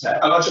universities there.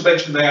 And I should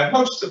mention there,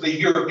 most of the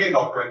European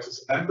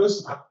operators are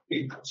members, have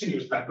been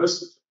continuous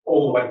members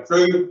all the way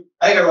through.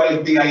 ARA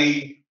and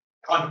BAE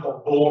kind of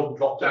got bored and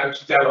dropped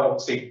out. Dell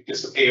obviously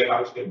disappeared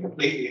out of it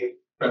completely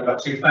around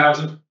about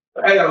 2000.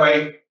 But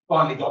ARA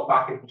finally got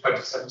back in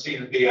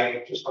 2017, and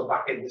BA just got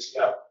back in this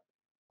year.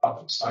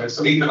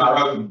 So even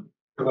our own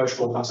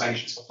commercial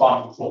organisations have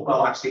finally thought,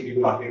 well, actually, we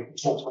would like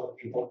to talk to other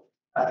people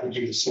and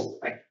do this sort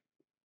of thing.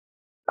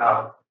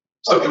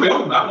 So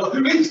beyond that, well,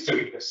 who is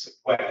doing this?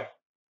 Where?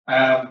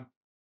 I'm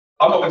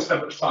not going to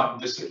spend much time on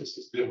this. It's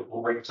a bit of a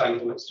boring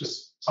table. It's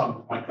just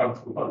something quite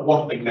comfortable. But the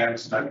one thing there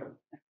is to note,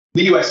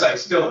 the USA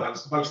still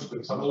has most of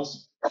the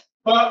tunnels,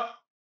 but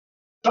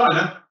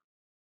China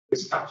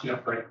is catching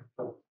up very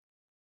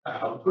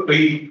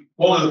quickly.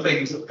 One of the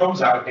things that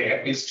comes out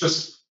here is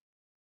just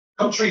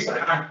countries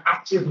that have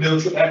active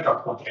military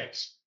aircraft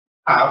projects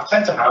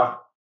tend to have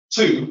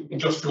 2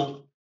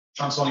 industrial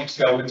transonic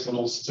scale wind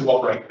tunnels to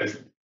operate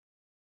with.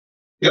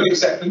 The only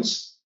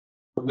exceptions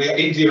are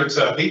India and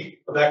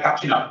Turkey, but they're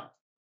catching up.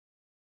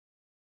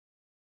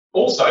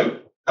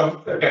 Also,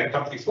 again,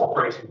 countries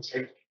operating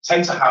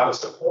tend to have a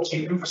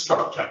supporting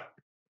infrastructure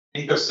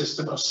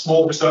ecosystem of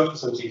small research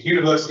facilities,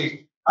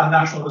 universities, and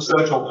national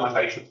research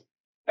organisations.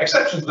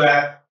 Exceptions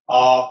there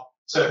are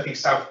Turkey,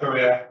 South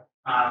Korea,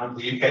 and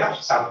the UK.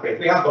 Actually, South Korea,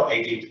 they have got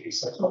ADP,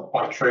 so it's not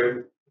quite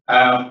true.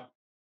 And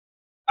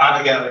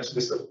again, I mentioned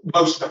this, that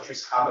most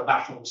countries have a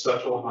national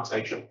research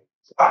organisation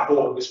to back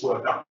all of this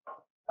work up.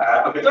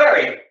 A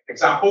glaring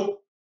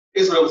example,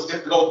 Israel is a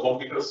difficult one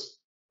because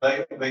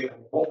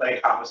what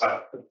they have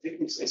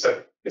is it's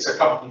a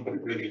company, but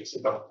it really is a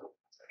government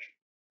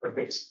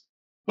organisation.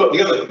 But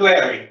the other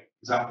glaring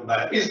example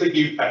there is the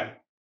UK.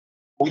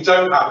 We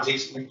don't have a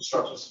decent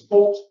infrastructure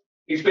support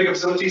these bigger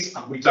facilities,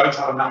 and we don't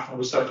have a national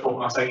research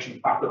organisation to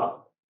back them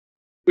up.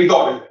 We've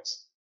got to do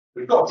this.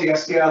 We've got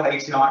DSTL,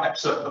 ATI,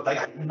 EPSA, but they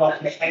have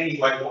not in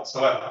any way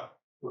whatsoever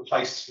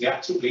replaced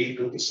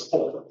the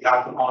support that we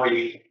have from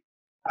RE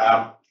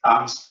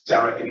and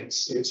Derek in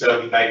its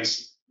early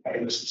days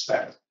in this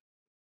respect.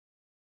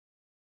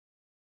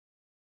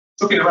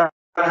 Looking around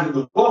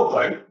the world,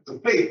 though, the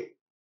big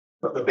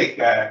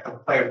player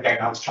in the game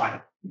now is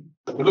China.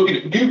 If we're looking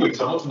at new wind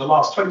tunnels in the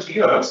last 20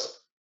 years,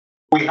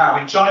 we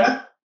have in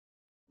China,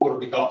 what have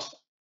we got?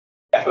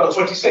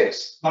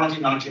 FL26,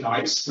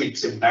 1999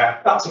 Swedes in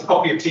there. That's a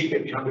copy of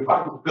TKIP. You know, we've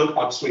built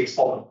by the Swedes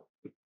for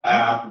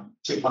them.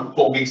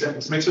 2.4 metre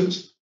intermittent.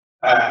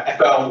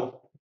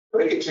 FL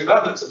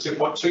 2000, it's a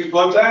 2.2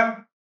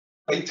 blowdown.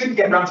 They didn't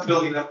get around to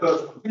building their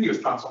first continuous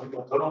transonic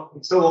tunnel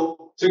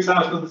until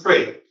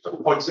 2003. So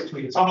 1.6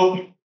 metre tunnel.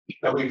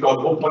 Then we've got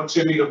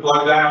 1.2 metre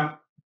blowdown.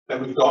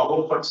 Then we've got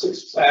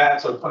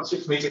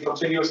 0.6 metre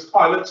continuous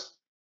pilot.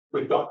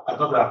 We've got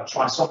another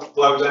Transonic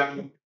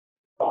blowdown.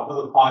 Got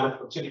another pilot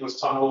continuous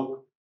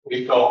tunnel.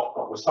 We're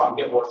starting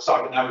to get more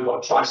excited now. We've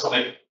got a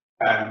Transonic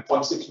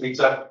 0.6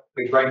 metre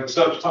big range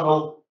research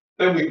tunnel.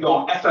 Then we've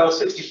got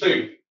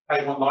FL62,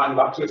 came online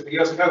about 2 or 3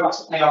 years ago.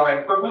 That's an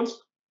ARA equivalent.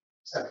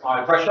 It's at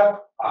higher pressure.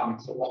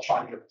 So we're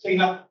trying to get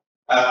cleaner.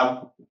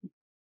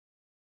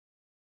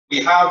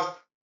 We have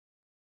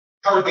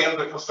currently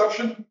under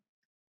construction.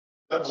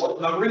 Don't know what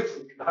the number is.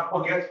 We don't have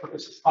one yet, but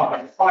this is part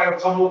of the fire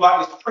tunnel.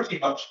 That is pretty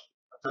much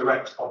a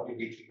direct copy of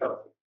ETW.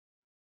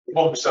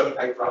 One research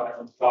paper out there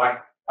on the fly,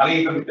 and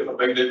even if the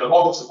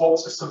model support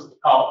systems that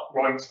can't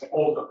write to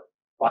order,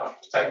 like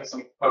to take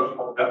some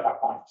protocol about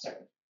that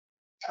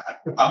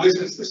 5%. And this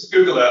is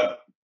Google Earth.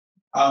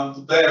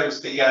 And there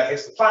is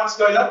here's the plans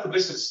going up, and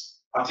this is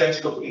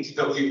identical to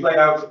ETW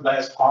layout, and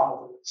there's part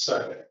of the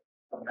circuit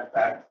coming up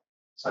there.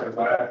 So if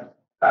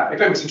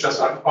anyone's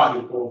interested, I can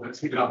find the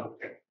coordinates, you can have a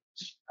look at it.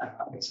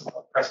 It's some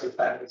impressive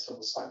there, it's on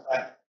the site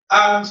there.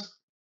 And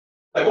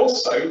they've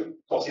also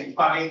got in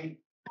planning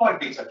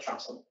 5 metre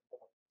transonic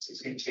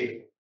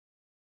 16T.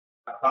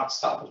 That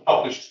stuff was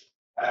published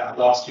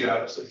last year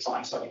as a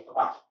design study for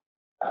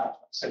that.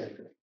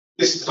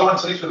 This is design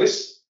study for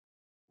this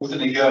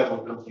within a year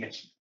of building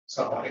it.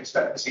 So I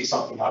expect to see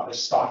something like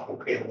this starting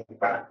to appear on the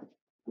ground in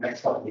the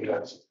next couple of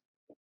years.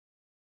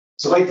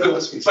 So they've built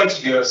this for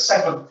 20 years,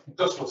 7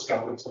 industrial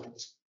scale wind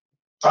tunnels,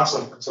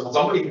 transonic tunnels.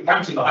 I'm not even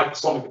counting the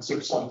hypersonic and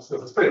supersonic, so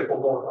there's 3 or 4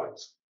 more of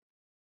those.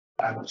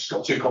 And it's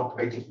got too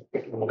complicated to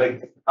get them all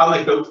in. And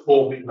they built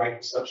 4 mid-range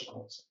research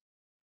tunnels.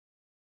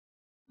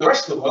 The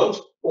rest of the world,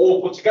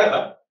 all put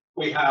together,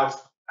 we have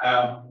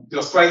the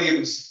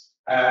Australians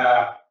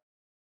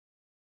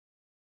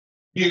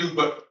new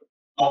but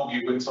not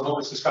new wind tunnel.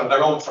 This is kind of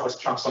their old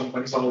transonic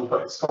wind tunnel,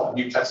 but it's got a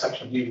new test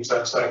section, new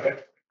research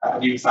circuit,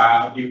 new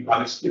fan,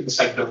 and it's in the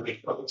same building,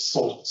 but it's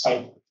sort of the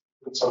same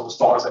wind tunnel as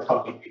far as they're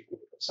covering people.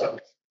 So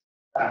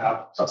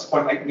that's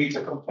 0.8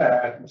 metre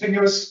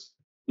continuous.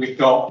 We've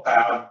got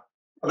a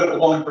little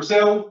one in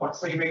Brazil,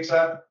 0.3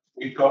 metre.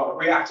 We've got a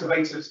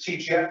reactivated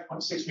TGF,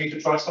 0.6 metre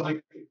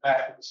trisonic in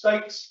the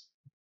States.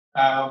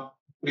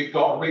 We've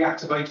got a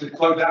reactivated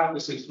blowdown.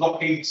 This is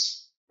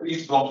Lockheed's. It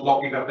used to belong to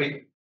Lockheed, I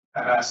think.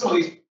 Some of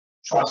these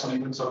trisonic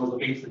wind tunnels have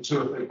been for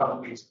 2 or 3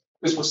 companies.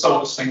 This was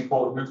sold to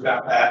Singapore and moved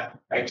out there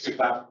in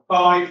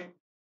 2005.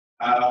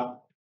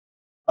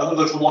 Another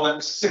little one in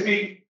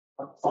Mississippi,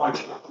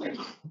 5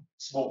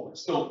 small, but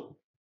still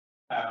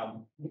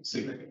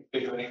significantly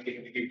bigger than anything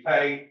in the UK.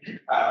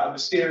 A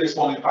mysterious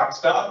one in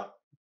Pakistan,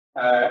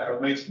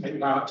 maybe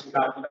around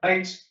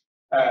 2008.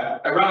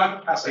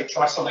 Iran has a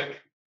trisonic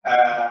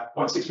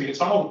 0.6 metre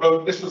tunnel.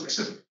 This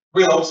is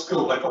real old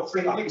school. They've got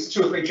 3, I think it's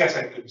 2 or 3 jet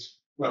engines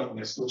running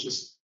this, which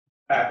is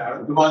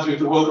reminds me of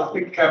the world. I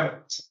think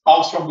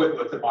Armstrong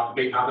Whitworth might have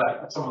been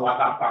had something like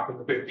that back in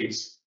the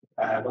 50s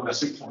when their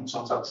supersonic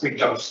tunnels had 3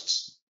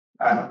 ghosts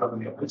running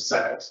the office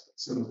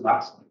similar to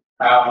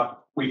that.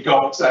 We've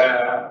got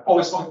a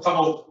polysonic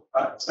tunnel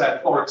at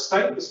Florida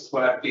State. This is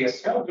where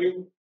DSTL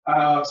do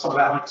some of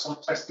their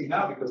hypersonic testing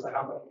now because they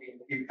haven't been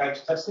in the UK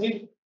to test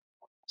it.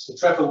 So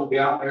Trevor will be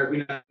out there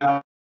every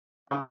now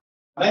and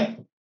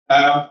then.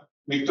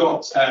 We've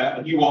got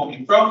a new one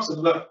in France,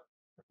 another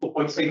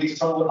 4.3 metre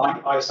tunnel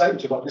at ISA,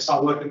 which is what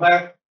missile working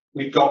there.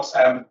 We've got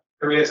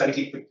Korea's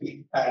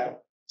C1500,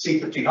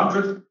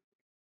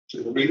 which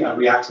is a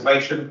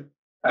reactivation.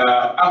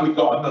 And we've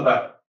got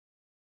another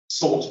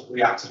sort of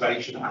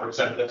reactivation in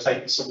Arizona. They're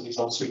taking some of these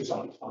old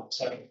supersonic ones,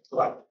 so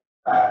like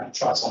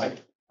Transonic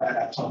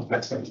tunnel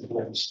ventilated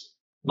rooms.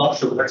 Not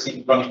sure whether it's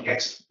even running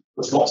yet.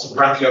 There's lots of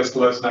grandiose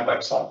words on their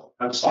website.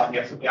 No sign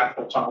yet of the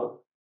actual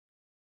tunnel.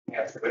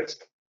 Through it.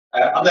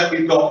 And then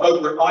we've got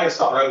over at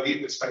ISRO, the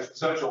English Space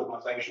Research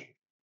Organisation.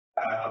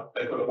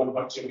 They've got a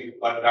 1.2 metre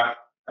load out.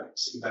 You can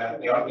see there,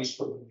 they are at least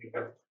putting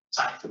the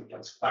tank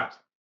against that.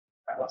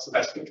 That's the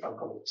best picture I've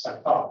got so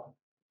far.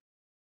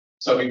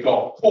 So we've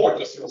got 4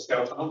 industrial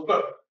scale tunnels,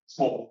 but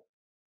small,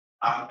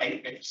 and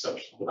 8 major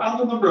research tunnels,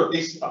 and a number of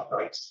decent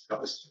upgrades.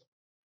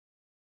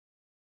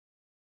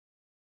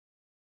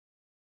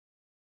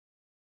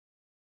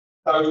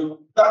 So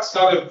that's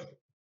kind of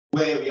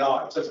where we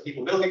are in terms of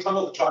people building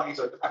tunnels. The Chinese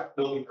are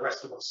building the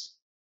rest of us.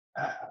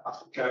 I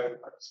think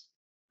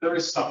there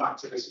is some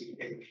activity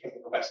in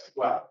the West as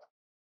well.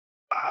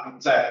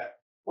 And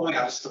one thing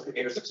I just took it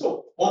here is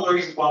that one of the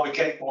reasons why we're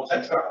getting more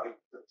data out of it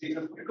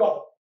is we've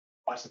got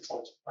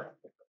isotopes.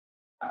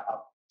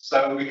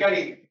 So we're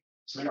getting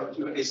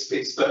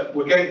is that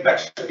we're getting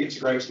better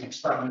integrating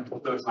experimental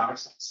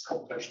thermodynamics and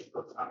computational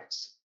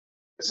thermodynamics.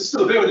 This is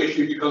still a bit of an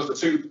issue because the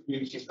two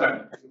communities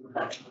don't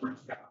work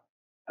together.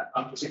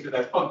 And particularly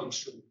their funding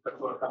stream that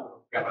work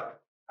together.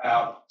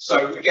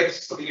 So again, this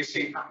is something you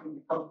see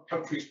happening in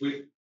countries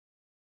with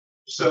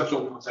research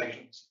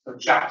organisations. So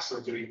JAPs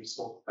are doing this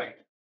sort of thing.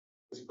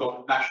 Because you've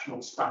got a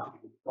national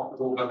strategy, not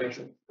with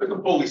organisations. We can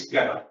pull these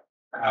together.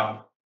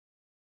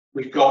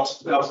 We've got,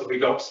 what else have we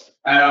got?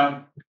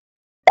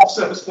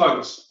 Off-surface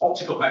flows,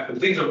 optical methods.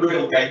 These are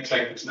real game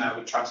changers now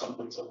with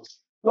transonic tools.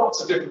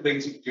 Lots of different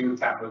things you can do with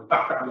cameras,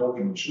 background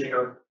logging,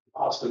 shear,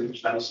 particle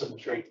image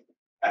symmetry.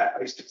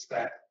 It's just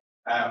there.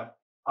 And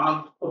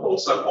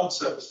also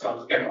on-surface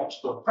flows, again,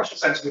 optical pressure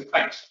sensitive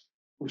paint,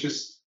 which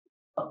is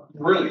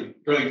really,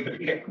 really good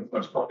kit,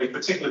 most probably,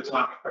 particularly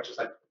dynamic pressure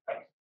sensitive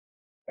paint.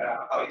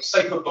 It's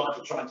safer blind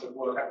for trying to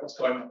work out what's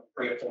going on with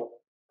 3 or 4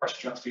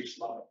 pressure transducer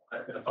line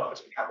in a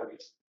bucket of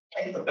calories.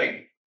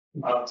 Anything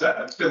built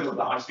on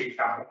the high-speed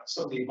camera,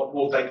 suddenly you've got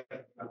more data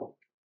than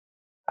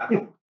you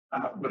know.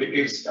 But it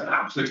is an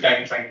absolute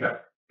game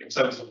changer in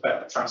terms of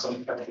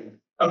transonic testing.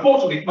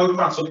 Unfortunately, most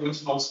transonic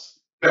instruments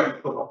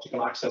don't put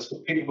optical access,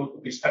 but people look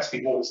at these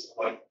pesky walls in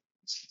the way,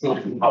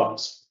 building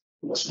holes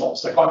that are small,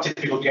 so they're quite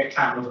difficult to get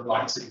cameras and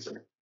lights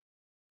into.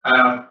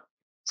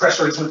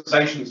 Pressure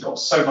instrumentation has got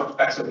so much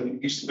better than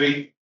it used to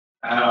be.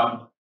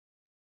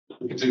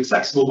 We can do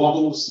flexible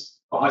models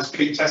for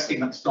high-speed testing.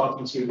 That's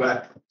starting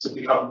to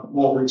become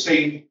more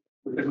routine.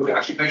 We can look at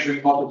actually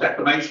measuring model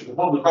deformation. And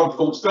one of the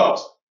problems it's got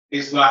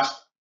is that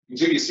you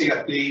do your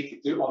CFD,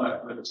 you do it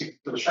on a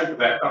particular shape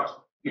of aircraft.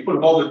 You put a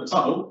model in the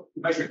tunnel,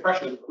 you measure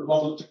pressure, the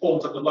model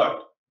deforms at the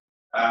load.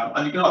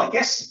 And you can either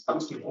guess how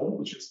it's deformed,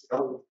 which is the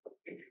old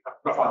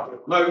rough idea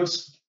of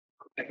loads,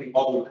 every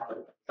model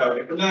kind of.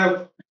 But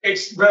now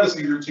it's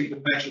relatively routine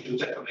to measure the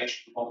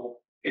deformation of the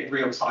model in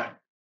real time,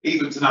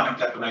 even dynamic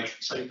deformation.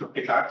 So you can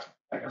pick out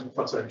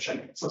flutter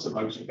shape, flutter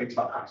modes, and things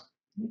like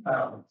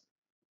that.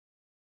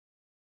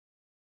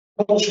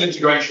 Propulsion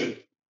integration.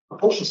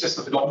 Propulsion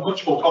systems have got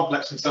much more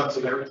complex in terms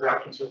of their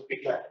interactions with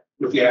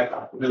the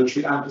aircraft, the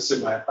military and the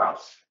civil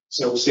aircraft.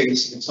 So we're seeing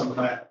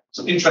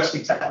some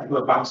interesting technical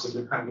advances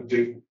in how we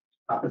do,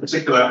 in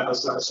particular,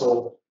 as I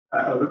saw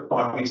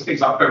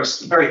things like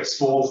very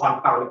small, high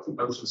power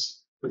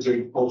motors for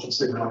doing propulsion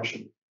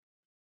simulation.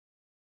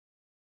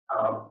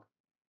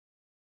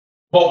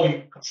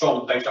 Modern control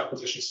and data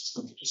acquisition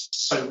systems are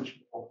just so much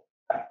more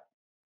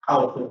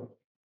powerful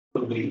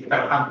than the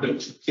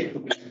hand-built kit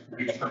that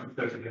we used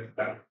 30 years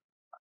ago.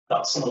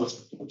 That some of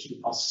us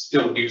are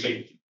still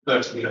using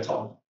 30 years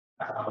on.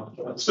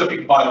 The stuff you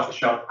can buy off the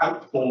shelf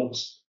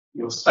outperforms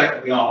your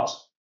state-of-the-art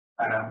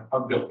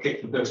unbuilt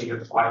kit from 30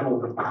 years by an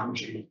order of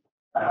magnitude.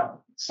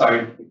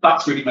 So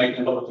that's really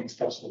making a lot of things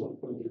possible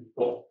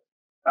before.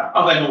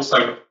 And then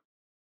also,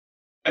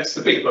 it's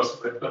the big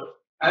buzzword, but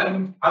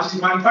as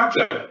you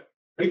manufacture,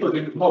 people are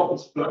doing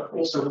models, but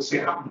also we'll see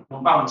it happen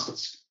on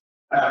balances.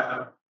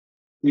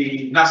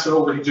 The NASA are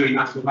already doing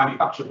actual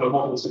manufacture for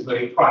models in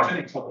the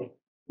cryogenic model,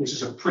 which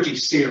is a pretty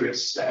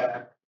serious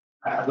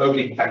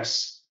loading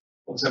case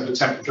in terms of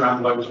temperature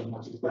and loads on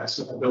models there.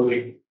 So they're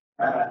building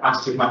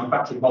additive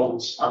manufacturing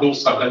models, and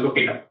also they're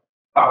looking at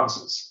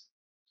balances.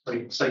 So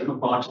you say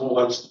goodbye to all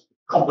those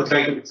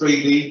complicated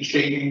 3D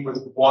machining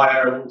with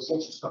wire and all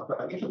sorts of stuff that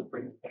are usually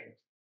pretty things.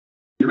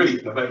 You really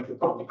can have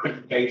probably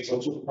printing gauges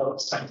or something at the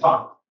same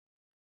time.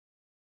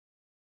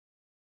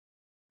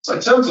 So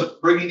in terms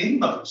of bringing in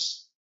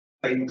those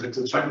things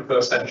into the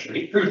 21st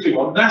century, who do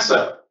on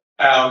NASA?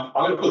 I'm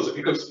going to put it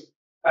because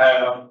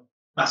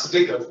NASA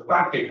did go for the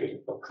back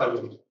period of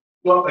COVID.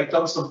 Well, they've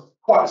done some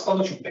quite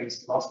astonishing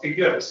things in the last few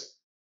years.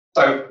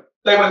 So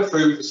they went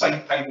through the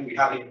same pain that we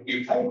had in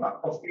the UK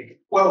about coffee.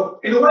 Well,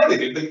 in a way they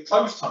did. They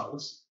closed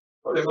tunnels,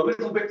 but they were a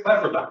little bit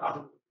clever about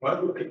that.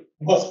 Well, they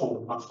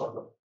mothballed most of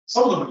them.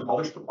 Some of them were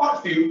demolished, but quite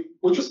a few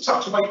were just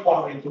tucked away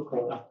quietly into a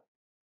corner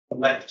and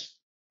left.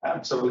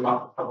 So we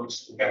might probably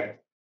again.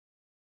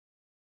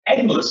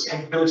 Endless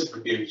capability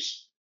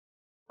reviews.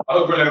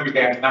 Over and over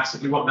again,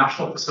 NASA, we want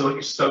National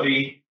Facility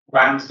Study,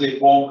 RANDS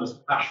did one, there's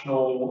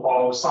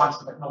National Science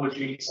and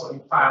Technology,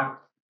 something plan.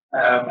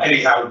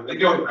 Anyhow, they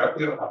go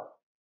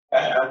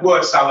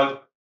word salad.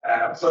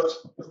 But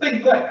the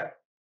thing there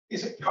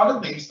is it kind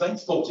of means they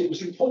thought it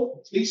was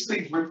important. These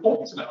things were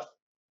important enough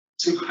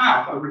to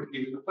have a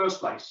review in the first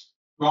place,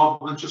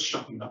 rather than just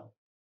shutting them.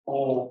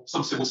 Or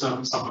some civil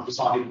servants someone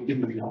decided to give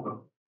them the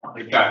album and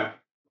they go.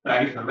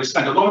 They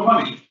spend a lot of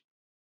money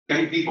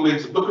getting people in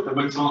to look at the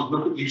return,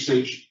 look at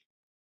usage,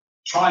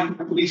 try and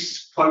at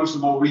least close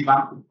them or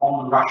revamp them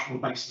on a rational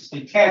basis.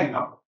 They care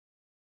enough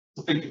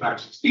to think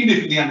about it. Even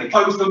if in the end they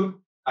close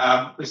them,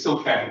 they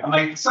still care. And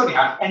they certainly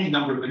have any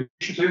number of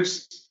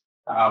initiatives.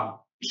 To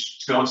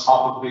be honest,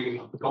 half of them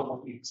I've forgotten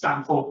what they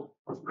stand for,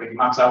 doesn't really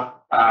matter.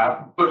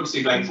 But you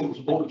see, they thought it was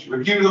important to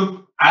review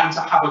them and to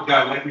have a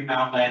go every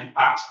now and then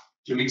at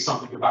doing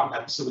something about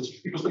their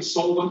facilities, because they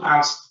saw them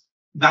as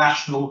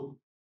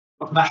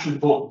of national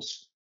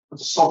importance,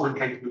 as a sovereign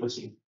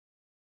capability.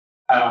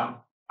 And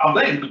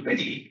then the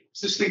biggie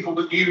is this thing called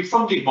the new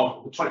funding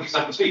model of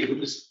 2017, which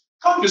was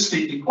kind of just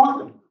sneaking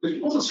quietly.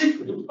 It wasn't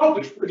secret, it was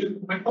published, but it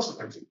didn't make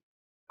possibility.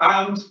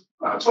 And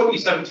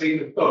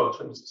 2017 and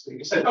 2016,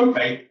 they said,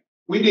 okay,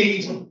 we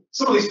need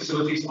some of these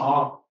facilities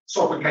are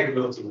sovereign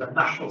capability, they're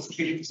national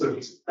strategic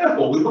facilities.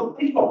 Therefore, we will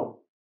pay for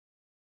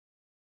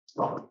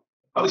them.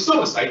 But they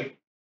still say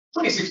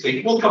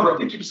 2016 will cover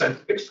 50%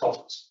 of fixed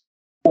costs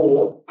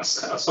for a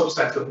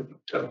subset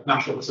of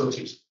national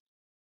facilities.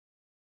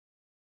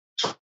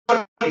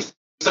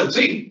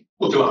 2017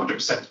 will do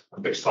 100%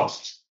 of fixed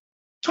costs.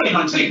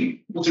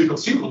 2019 will do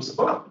consumables as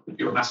well, if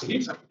you're a massive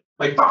user.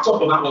 They backed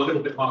up on that one a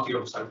little bit last year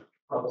or so.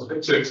 That was a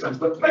bit too expensive.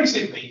 But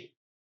basically,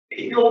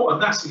 if you're a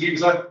massive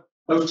user,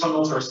 those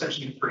tunnels are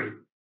essentially free.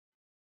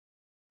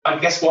 And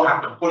guess what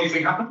happened? What do you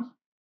think happened?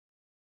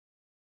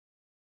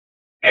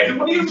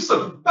 Everybody used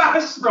them. That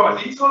is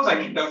surprising.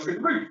 Utilization goes through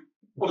the roof.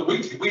 What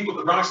do? We put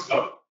the rice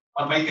up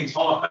and make things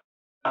harder.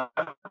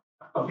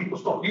 And people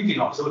stop using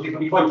our facilities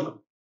and we close them.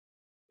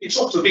 It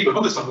stops the people of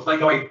other tunnels. They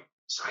go,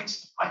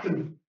 I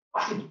can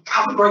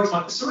calibrate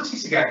my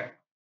facilities again.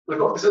 We've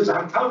got facilities I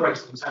haven't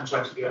calibrated in 10,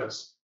 20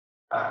 years.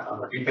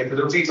 New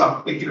capabilities,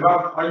 I'm thinking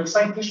about are in the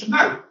same position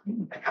now.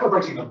 They're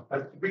calibrating them,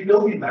 they're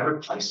rebuilding, they're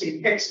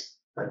replacing kits,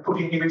 they're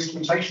putting new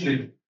instrumentation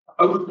in,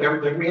 they're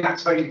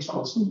reactivating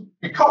tunnels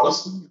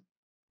because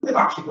they've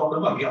actually got the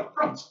money up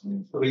front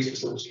for these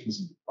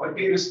facilities.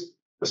 It is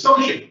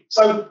astonishing.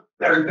 So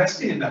they're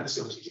investing in their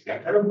facilities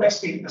again. They're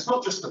investing, it's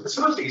not just the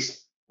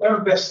facilities, they're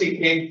investing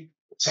in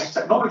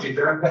technology,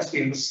 they're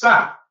investing in the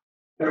staff,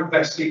 they're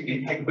investing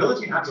in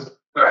capability,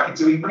 they're actually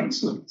doing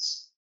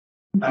maintenance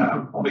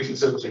on these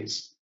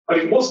facilities. But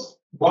it was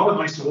rather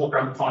nice to walk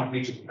around the 5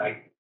 metre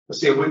today to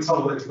see a wind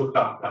tunnel that is looked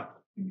after.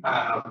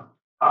 But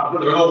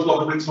there are an awful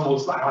lot of wind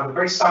tunnels that have had a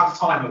very sad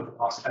time over the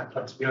last 10,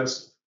 20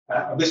 years.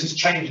 And this is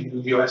changing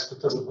in the US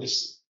because of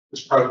this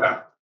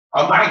programme.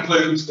 That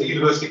includes the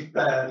University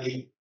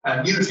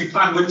Unity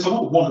Plan wind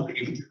tunnel, one of the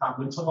Unity Plan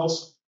wind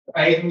tunnels,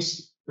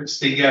 Ames, it's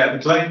the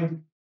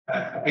Glen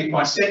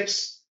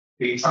 8x6,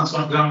 the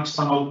Transonic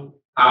tunnel,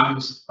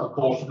 and of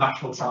course the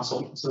National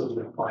Transonic Facility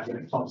with 5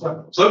 unit tunnels.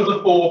 So those are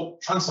the 4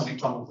 transonic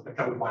tunnels that are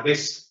covered by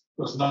this.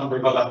 There's a number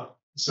of other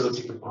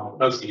facilities required.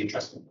 Those are the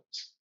interesting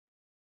ones.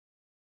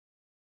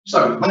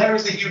 So where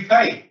is the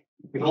UK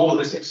in all of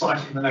this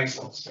exciting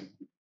Renaissance thing?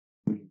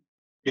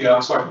 Yeah,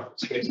 I'm sorry.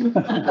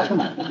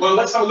 Well,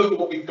 let's have a look at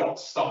what we've got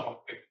to start off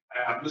with.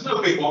 There's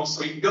no big ones,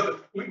 so we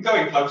can go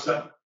in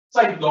closer.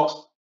 Same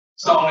plot,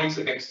 size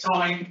against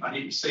time, and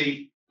you can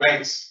see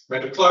red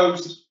are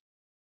closed,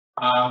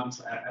 and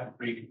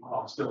green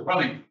are still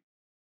running.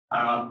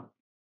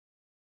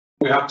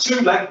 We have two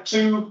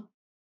industrial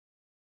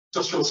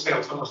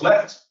scale tunnels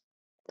left.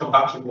 Come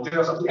back to more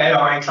details. The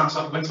ARA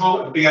Transonic wind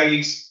tunnel and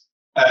BAE's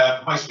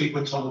high-speed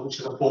wind tunnel, which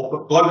is a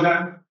 4-foot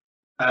blowdown.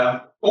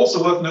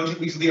 Also worth noting,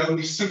 these are the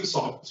only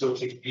supersonic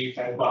facilities in the UK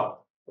as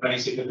well, of any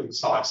significant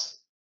size.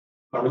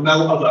 There are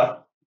no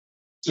other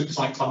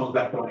supersonic tunnels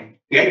left running.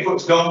 The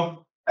 8-foot's gone.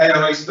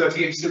 ARA's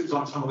 38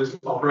 supersonic tunnel is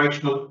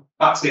operational.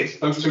 That's it.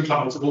 Those 2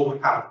 tunnels have all we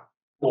have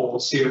for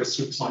serious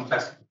supersonic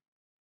testing.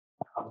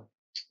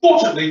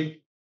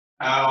 Fortunately,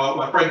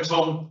 my friend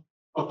Tom,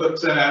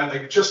 but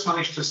they've just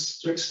managed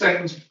to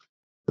extend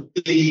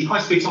the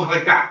high-speed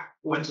tunnel gap.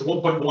 Went to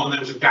 1.1, there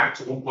was a gap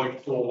to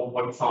 1.4,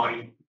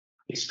 1.5.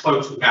 It's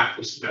closed the gap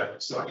this year.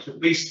 So actually,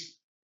 at least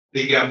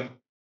the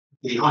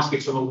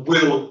high-speed tunnel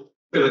will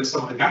fill in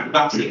some of the gap, but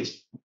that's it.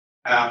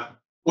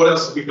 What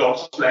else have we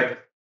got there?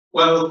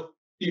 Well,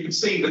 you can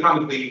see the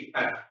kind of the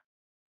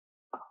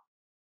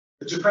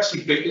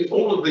depressing bit is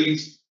all of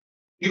these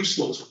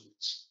useful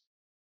tunnels.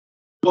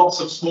 Lots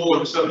of smaller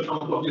research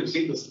tunnels. You can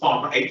see there's the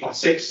Farnborough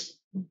 8x6,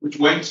 which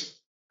went.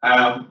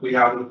 We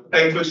have a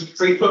 8-foot,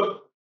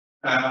 3-foot,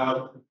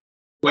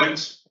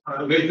 went.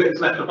 A little bit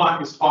left the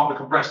back is part of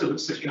the compressor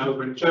that's sitting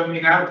over in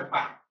Germany now.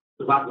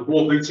 The back of the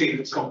war booty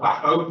that's gone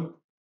back home.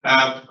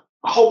 A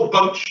whole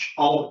bunch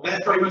of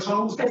airframer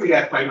tunnels. Every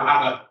airframer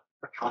had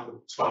a kind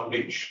of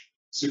 12-inch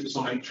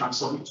supersonic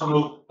transonic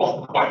tunnel,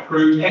 often quite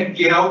crude.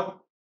 NPL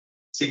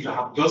seem to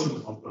have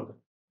dozens of them.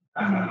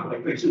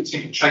 They seem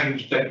to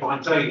change day by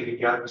day.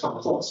 The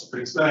tunnels lots of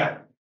things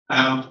there.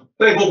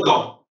 They've all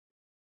gone.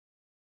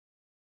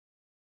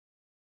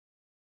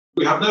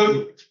 have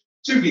no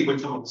two deep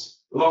wind tunnels.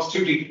 The last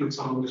two deep wind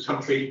tunnels in this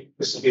country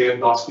disappeared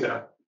last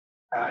year.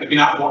 It's been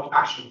out of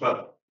action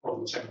for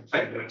probably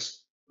 10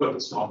 years, but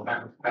it's not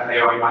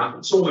AI management.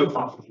 It's all no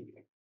fun.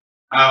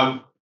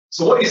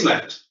 So what is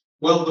left?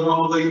 Well, there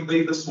are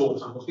the small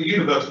tunnels, the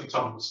university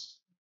tunnels.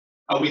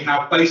 And we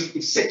have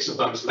basically 6 of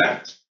those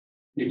left.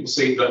 You can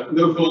see that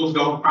Liverpool's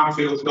gone,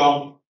 Cranfield's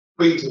gone,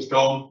 Queens has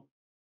gone,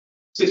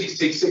 City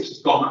T6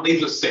 has gone, that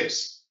leaves us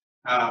 6.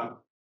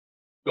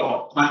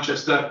 Got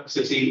Manchester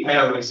City,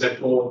 AOA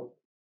Z4,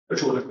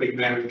 Petroleum Queen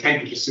Mary,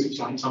 Cambridge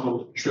Supersonic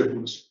Tunnel,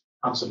 Shrewsbury,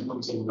 and some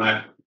ones in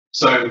there.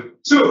 So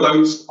 2 of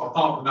those are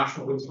part of the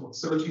National Wind Tunnel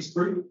Facilities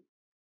Group.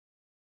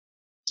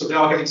 So they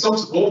are getting some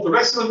support. The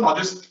rest of them are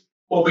just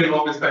bobbing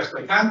along as best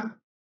they can.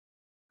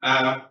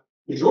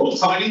 These are all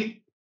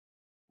tiny,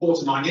 4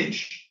 to 9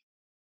 inch.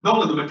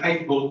 None of them are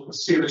capable of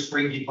serious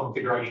ring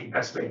configuration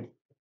testing.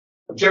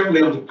 They're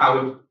generally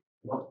underpowered,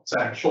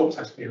 short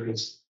test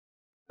periods.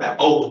 They're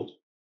old.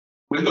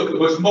 We look at the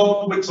most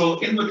modern wind tunnel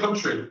in the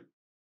country.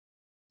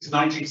 It's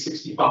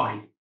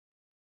 1965.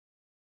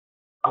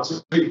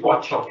 That's really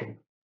quite shocking.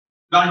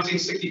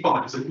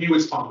 1965 is the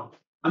newest tunnel.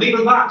 And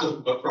even that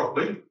doesn't work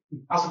properly. It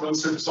hasn't run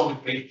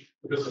supersonically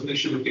because of an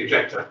issue with the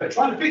ejector. They're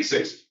trying to fix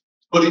it,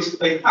 but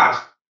they've had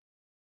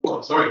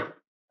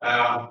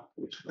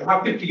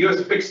 50 years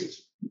to fix it.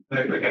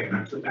 They're getting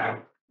out to it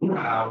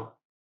now.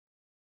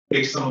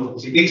 These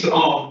tunnels, these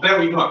are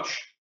very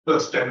much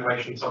first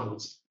generation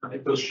tunnels, and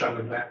it does show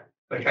in their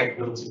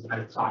capabilities ahead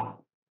of time.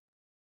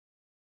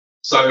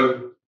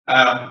 So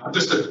I'm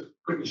just to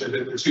quickly show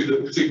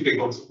the two big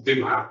ones that we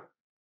do have.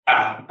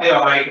 AIA,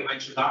 I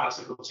mentioned that as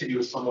a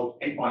continuous tunnel,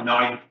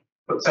 8x9,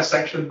 but test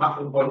section, map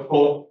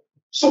 1.4,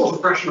 sort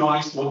of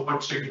pressurized,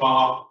 1.2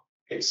 bar.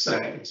 It's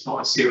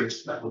not a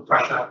serious level of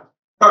pressure.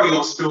 Very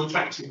old school,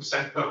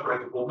 22%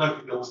 perforated wall,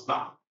 nobody builds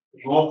that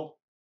anymore.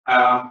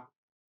 The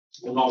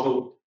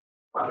model,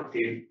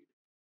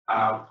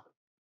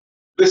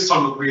 this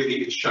tunnel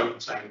really is showing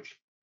change.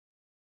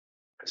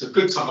 It's a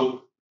good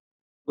tunnel,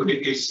 but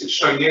it's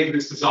showing the end of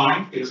its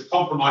design. It is a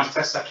compromised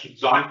test section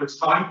design for its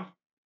time.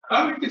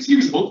 It's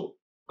usable,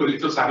 but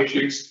it does have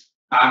issues,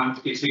 and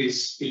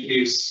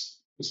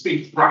it's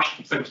been thrashed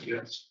for 20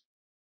 years.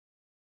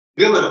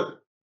 The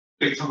other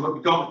big tunnel that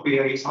we've got would be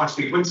a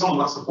high-speed wind tunnel.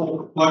 That's the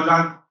 4-foot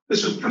blowdown.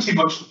 This was pretty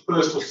much the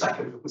first or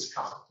second of this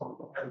cut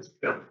tunnel that was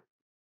built.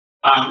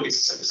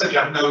 It's essentially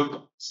had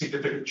no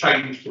significant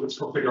change to its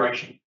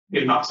configuration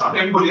in that time.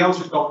 Everybody else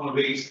who's got one of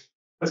these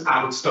has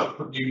added stuff,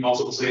 put new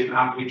nozzles in,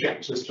 and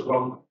ejectors to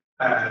run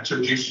to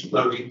reduce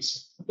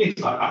loadings, things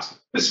like that.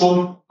 This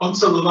one,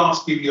 until the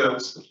last few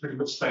years, has pretty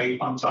much stayed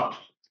untouched.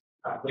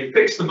 They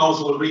fixed the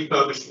nozzle and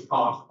refurbished the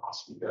car for the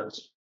last few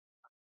years.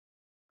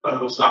 But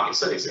also that,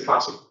 it's a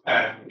classic,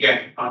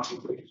 again,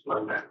 1950s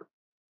blowdown.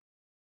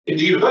 In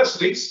the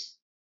universities,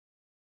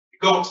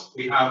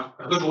 we have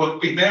a little one,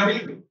 Queen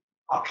Mary.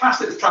 Our class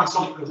is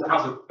transonic because it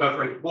has a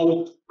perforated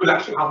wall, but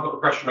actually hasn't got the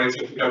pressure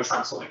ratio to go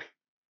transonic.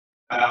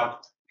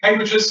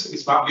 Cambridge's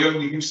is about the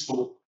only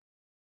useful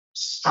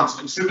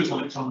transonic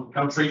supersonic tunnel in the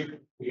country.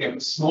 We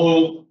get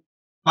small.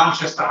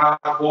 Manchester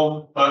have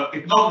one, but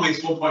it normally is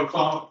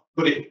 1.5,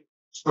 but it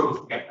struggles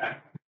to get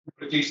there.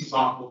 But a decent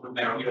example from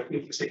there,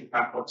 it's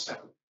 5.7.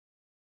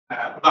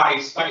 But that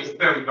is a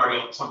very, very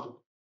old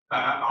tunnel.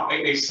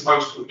 It is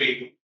supposed to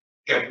be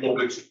getting more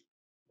booted.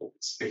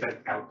 If they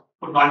count.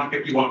 But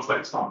 1951 when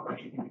it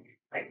started,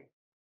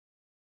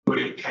 but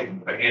it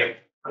came over here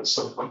at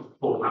some point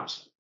before that.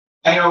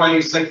 AOA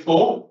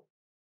Z4,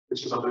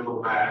 which is a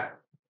little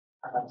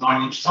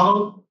 9-inch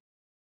tunnel.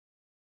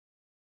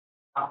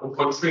 At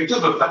 1.3, it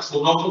does have a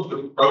flexible nozzle, but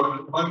it's broken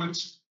at the moment.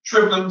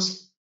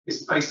 Shrivelands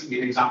is basically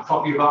an exact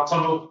copy of that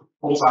tunnel.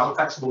 Also has a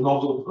flexible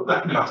nozzle, but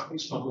that has a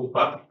fixed nozzle,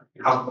 but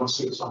it hasn't got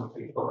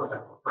supersonically for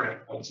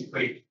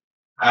basically.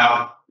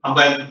 And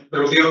then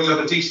there are the only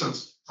other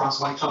decent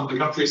transonic tunnel in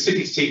the country is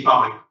City's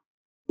T5,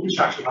 which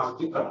actually has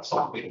a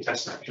slightly bigger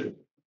test section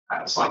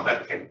and a slightly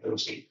better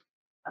capability.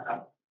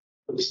 But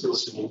it's still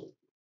small.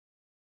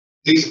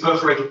 These are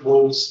perforated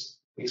walls,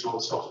 these are all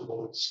soft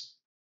walls.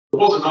 There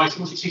was a nice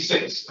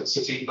T6 at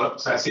City,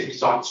 but City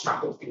started to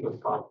strap off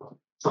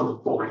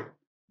tunnel for it.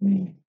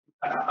 And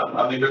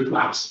they moved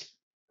labs.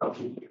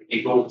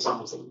 He all the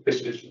tunnels that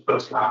this is the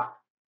first lab.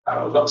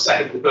 We've got the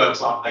second and third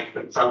lab, they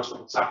can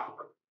control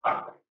exactly.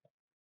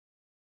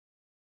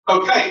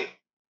 Okay,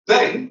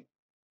 then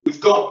we've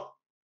got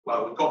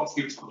a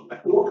few tunnels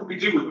left. What can we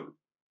do with them?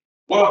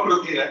 What I've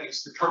put here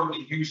is the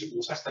currently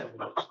usable test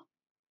envelopes.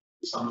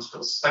 Some of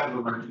the 7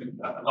 of them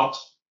are not,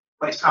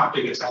 they have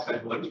bigger test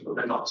envelopes, but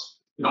they're not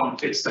in a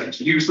fit state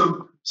to use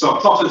them. So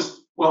I've plotted,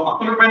 I've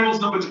put a Reynolds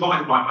number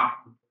divided by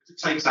map. It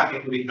takes that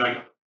into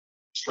the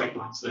straight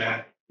lines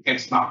there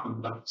against map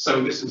number.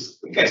 So this is,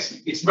 I guess,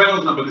 it's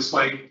Reynolds number this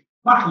way,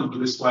 map number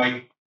this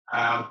way,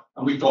 and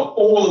we've got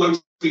all of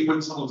those big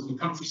wind tunnels in the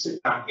country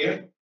sit down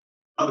here.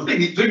 And the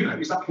thing you do know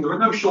is that there are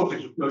no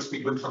shortage of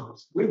low-speed wind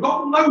tunnels. We've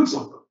got loads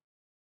of them.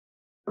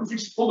 The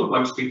country's full of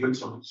low-speed wind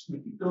tunnels. You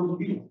can build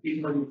them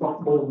even though you've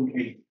got more than you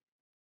need.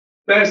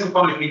 There's the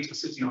 5 metre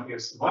sitting on here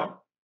somewhere.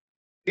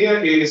 Here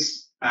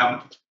is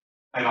ARA.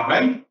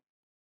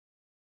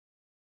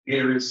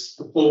 Here is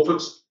the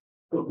 4-foot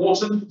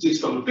water.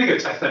 It's got a bigger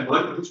test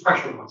envelope, but it's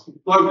pressurized.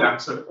 It's flow down,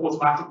 so it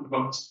automatically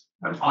runs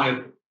at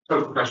higher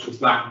total pressures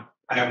than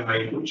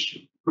ARA,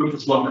 which proves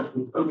as long as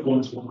 1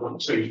 to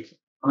 1.2.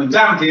 And then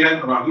down here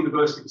are our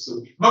university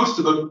facilities. Most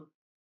of them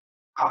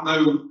have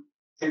no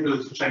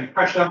ability to change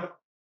pressure.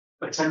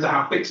 They tend to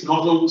have fixed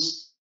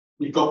nozzles.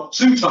 We've got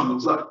 2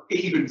 tunnels that are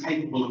even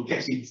capable of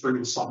getting through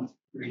the sonic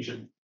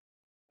region,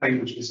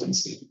 which is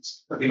instant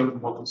at the other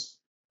models.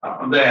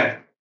 And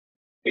there,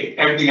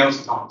 everything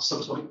else is on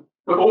subsonic.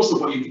 But also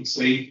what you can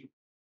see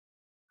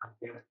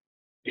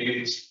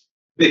is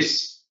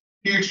this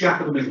huge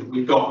gap in the middle.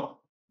 We've got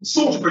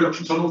sort of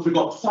production tunnels. We've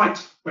got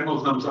flight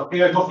Reynolds numbers up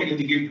here. Nothing in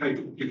the UK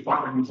that would do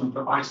flight Reynolds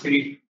numbers at high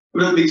speed.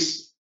 But at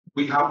least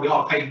we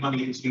are paying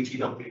money into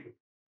UTW.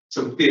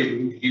 So in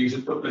theory, we could use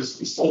it, but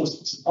it's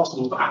almost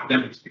impossible for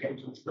academics to get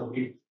into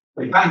UTW.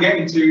 They can get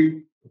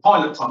into the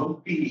pilot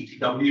tunnel,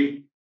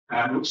 PETW,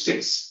 which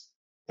sits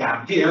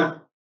down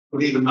here,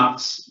 but even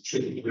that's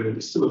tricky to do.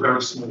 It's still a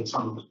very small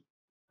tunnel.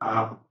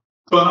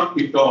 But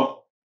we've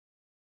got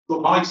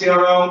high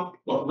TRL,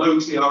 we've got low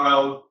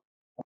TRL,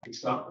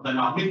 and then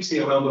our mid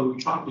TRL, where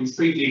we try to do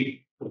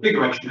 3D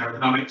configuration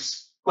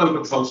aerodynamics, flow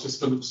control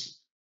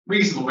systems,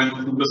 reasonable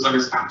Reynolds numbers. There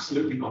is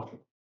absolutely nothing.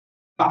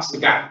 That's the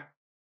gap.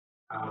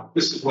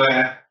 This is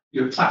where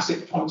your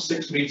classic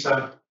 0.6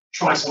 meter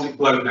Transonic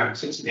blowdown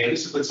sits in here.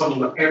 This is the tunnel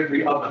that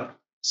every other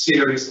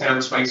serious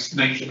aerospace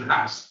nation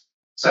has.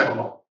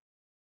 Several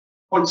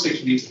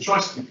 0.6 meter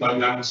Transonic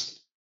blowdowns,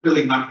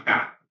 filling that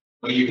gap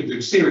where you can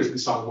do serious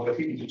missile work,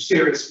 you can do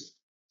serious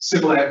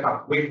civil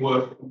aircraft wing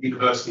work at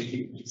university,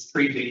 you can do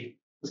 3D,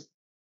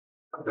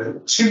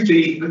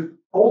 2D,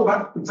 all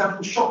that, for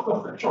example, shock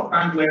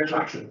angular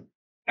interaction.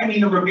 Any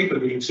number of people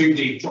doing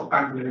 2D shock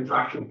angular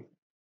interaction.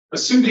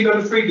 As soon as you go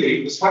to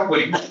 3D, the swept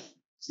wing,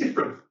 it's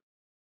different.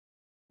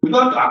 We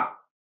learned that.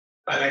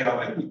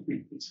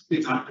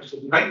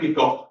 You've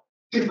got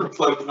different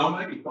flow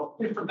phenomena, you've got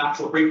different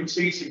natural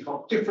frequencies, you've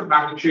got different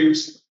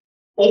magnitudes.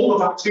 All of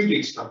that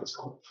 2D stuff is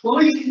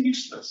completely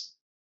useless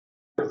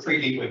for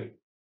 3D wing.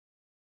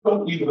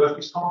 But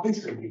universities can't do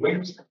 3D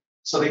wings,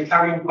 so they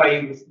carry on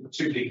playing with the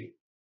 2D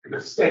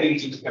because it's dead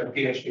easy to get a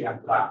PhD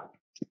after that.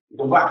 You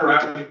can whack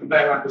around and you can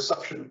bear out the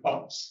suction and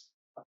pumps.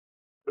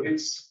 But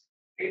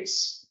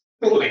it's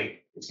filling,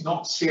 it's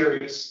not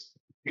serious,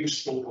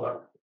 useful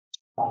work.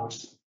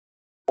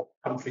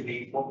 Country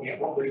need, what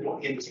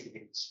the industry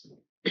needs.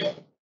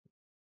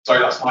 Sorry,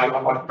 that's my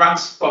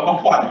rant, but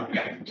I'm quite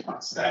getting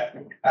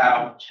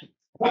there.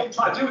 What are you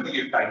trying to do with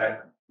the UK then?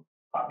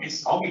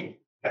 Are we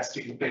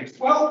testing things?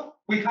 Well,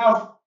 we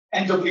have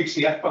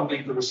NWTF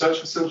funding for research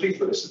facilities,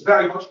 but this has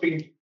very much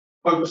been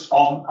focused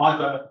on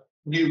either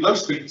new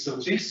low-speed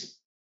facilities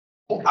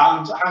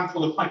and a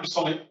handful of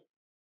hypersonic,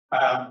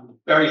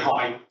 very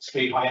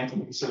high-speed, high-end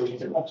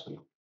facilities in Oxford.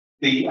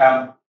 The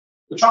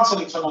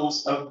transonic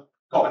tunnels have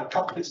got a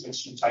couple bits of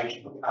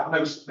instrumentation, but we have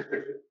no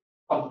significant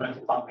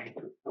fundamental funding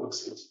for the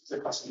facilities. So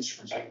that's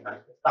instrumentation.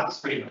 That's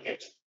pretty much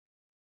it.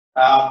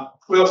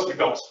 What else have we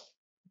got?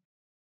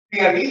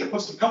 PAD that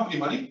puts some company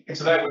money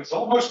into their wings.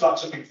 Most of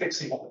that's just been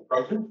fixing what they've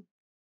broken,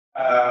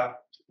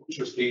 which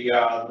was the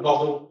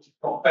nozzle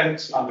got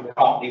bent and the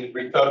part needed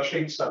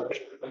refurbishing. So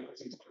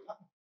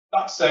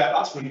that's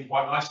really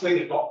quite nicely.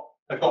 They've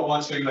got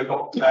one, two.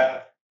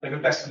 They've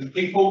invested in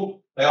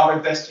people. They are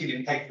investing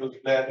in capability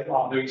there. They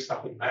are doing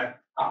stuff in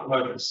there at the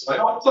moment. So they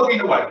are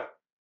plugging away.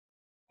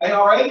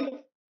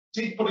 ARA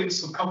did put in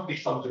some company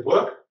funded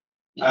work.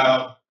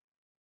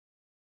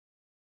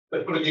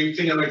 They put a new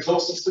clean air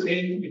exhaust system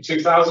in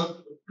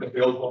 2000.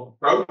 The old one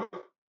broke.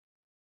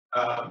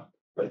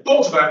 They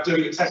thought about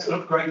doing a test and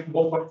upgrade from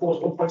 1.4 to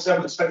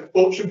 1.7. They spent a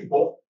fortune. We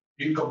bought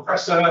a new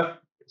compressor,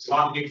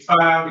 designed a new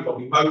fan, we got a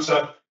new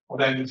motor, and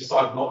then we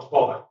decided not to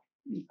bother.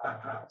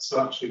 So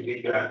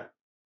actually, the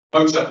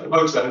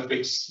motor has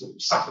been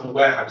sat in a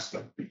warehouse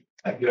for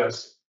 10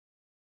 years.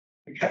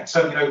 We kept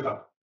turning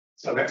over.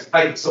 So we had to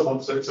pay someone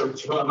to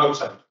run a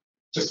motor,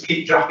 just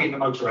keep jacking the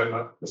motor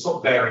over, the sort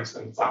of bearings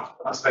and that.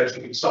 That's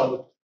eventually been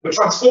sold. The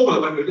transformer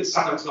that went with it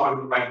sat outside in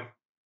the rain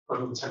for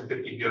another 10,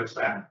 15 years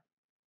there.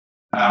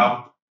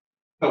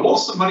 There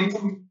was some money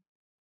from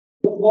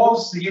what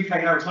was the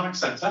UK Aerodynamics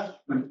Centre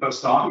when it first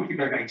started, we could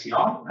go to ATI,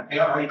 and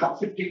ARA got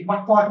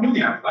 15.5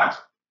 million out of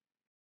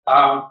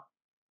that.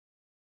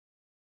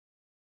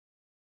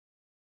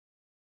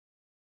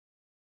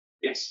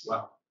 Yes,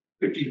 well,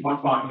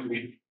 15.5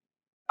 million.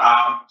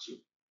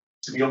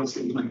 To be honest,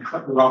 it was an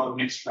incredible, rather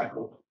mixed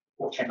record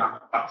what came out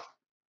of that.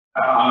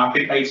 I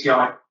think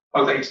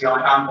both ATI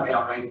and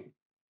ARA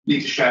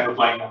need to share the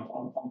blame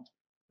on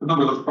a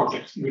number of the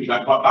projects really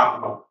went quite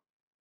badly.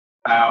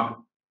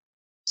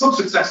 Some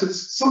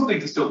successes, some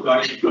things are still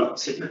going, but a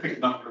significant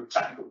number of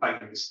technical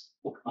failures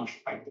or commercial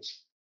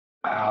failures.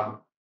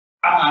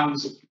 And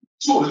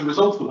sort of as a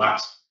result of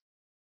that,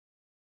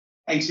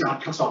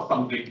 ATI cut off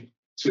funding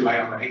to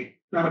ARA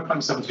around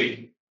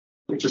 2017,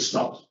 which just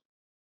stopped.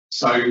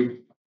 So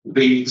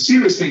the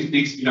serious things that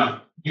need to be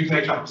done,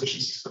 UK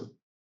acquisition system,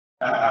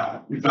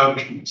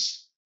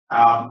 refurbishments,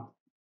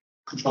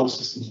 control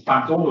systems,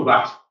 plans, all of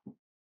that,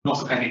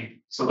 not a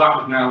penny. So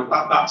that is now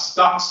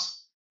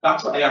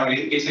that's what ARA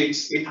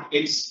is.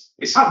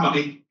 It's had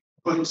money,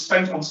 but it's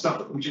spent on stuff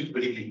that we didn't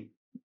really need.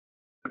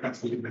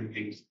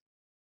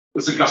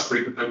 There's a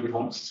guthrie that nobody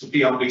wants. It's a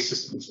PLB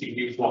system that's been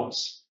used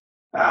once.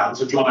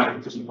 There's a drive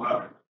that doesn't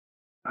work.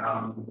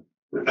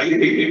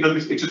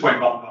 It just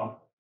went on and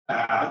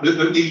on.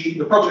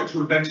 The projects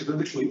were invented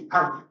literally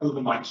apparently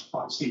overnight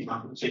by Steve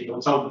Mann and team. I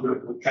was told to do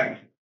it with Kenny.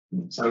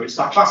 So it's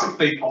that classic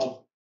thing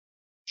of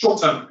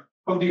short-term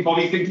funding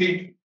body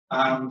thinking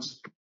and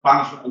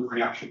management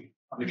overreaction.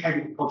 And they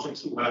came with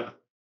projects that were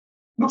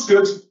looks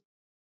good,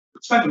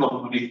 spent a lot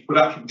of money, but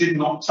actually did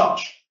not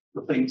touch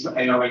the things that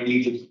ARA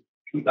needed to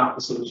keep that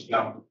facility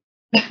going.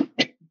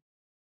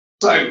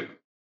 So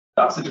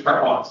that's the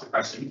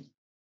depressing.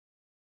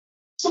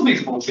 Some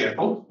things are more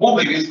cheerful. One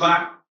thing is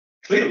that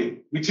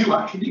clearly we do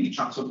actually need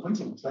Transonic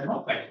winds. They're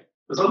not there.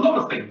 There's a lot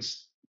of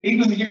things,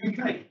 even in the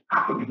UK,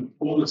 happening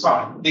all the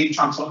time. Need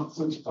Transonic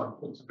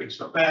winds. Big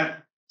stuff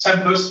there.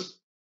 Tempest,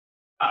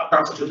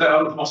 perhaps I should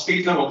say,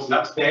 mosquito, obviously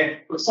that's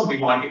dead, but something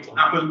like it will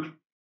happen.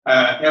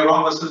 Air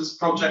Armistice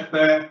project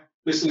there.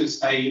 This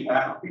is I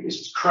think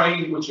this is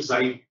Crane, which is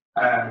a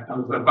kind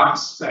of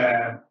advanced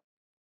flight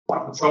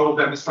control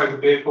demonstrator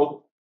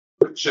vehicle,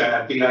 which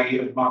BA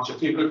and March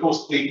but of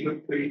course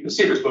the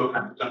serious work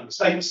has been done in the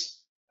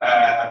States.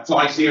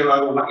 Fly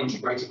Zero, all that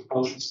integrated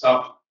propulsion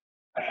stuff,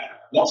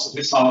 lots of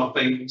missile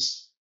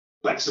things,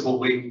 flexible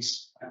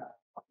wings,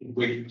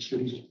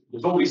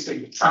 there's all these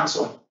things.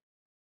 Transonic,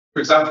 for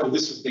example,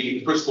 this is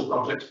the Bristol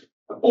project.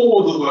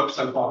 All of the work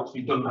so far that's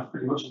been done that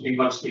pretty much has been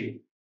low speed,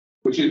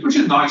 which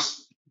is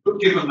nice. But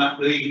given that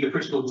the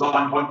critical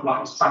design point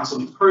like is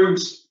Transonic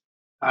cruise,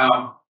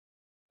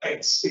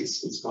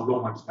 it's got a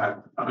long way to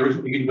go, and there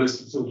isn't the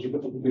university facility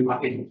that we can do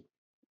that in.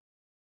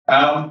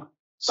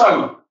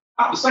 So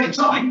at the same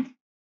time,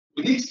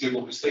 we need to do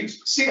all these things.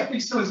 But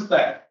CFD still isn't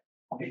there.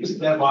 It isn't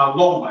there by a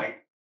long way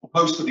for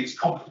most of these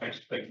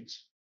complicated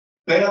things.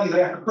 Barely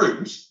there for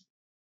cruise.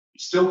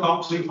 Still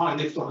can't do high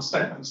lift on a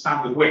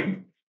standard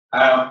wing.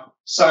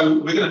 So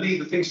we're going to need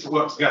the things to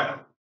work together.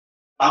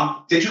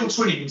 Digital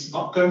twinning is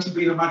not going to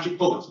be the magic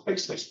bullet to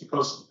fix this,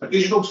 because a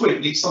digital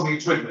twin needs something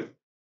to twin with.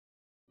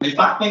 And if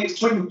that thing it's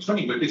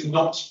twinning with is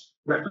not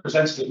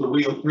representative of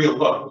the real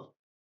world,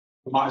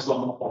 we might as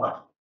well not bother.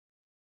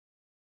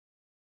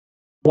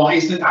 Why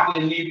isn't it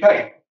happening in the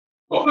UK?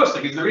 Well, first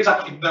thing is there is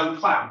actually no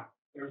plan.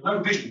 There is no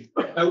vision,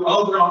 no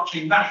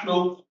overarching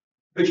national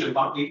vision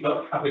like we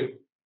have in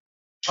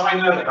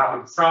China, they have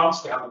in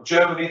France, they have in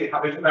Germany, they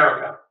have in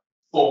America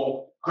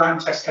for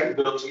ground test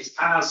capabilities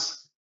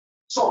as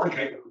sovereign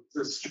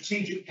capabilities,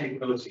 strategic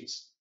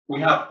capabilities.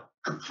 We have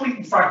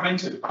completely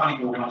fragmented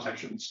planning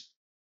organisations.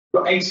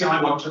 But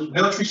ACI wants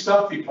military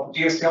stuff, you've got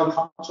DSTL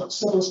contract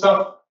civil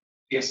stuff,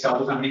 DSTL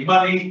doesn't have any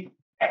money,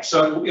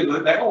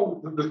 EPSA, they're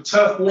all the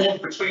turf war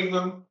between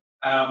them.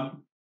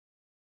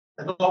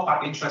 They're not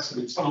that interested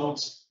in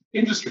someone's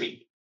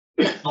industry,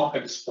 not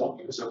going to support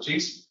new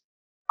facilities.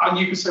 And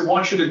you can say,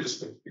 why should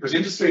industry? Because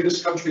industry in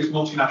this country is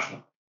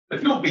multinational.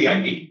 If you're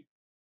BAE,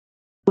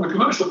 from a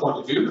commercial point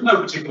of view, there's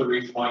no particular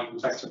reason why you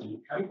would test in the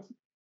UK.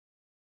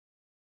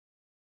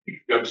 You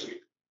could go to,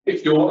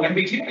 if you're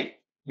MBTA,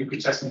 you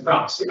could test in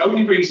France. The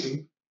only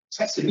reason to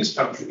test in this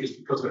country is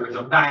because there is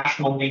a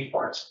national need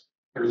for it.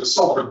 There is a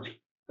sovereign need.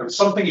 There is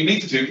something you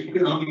need to do that you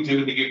can only do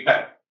in the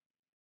UK.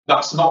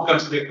 That's not going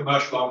to be a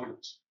commercial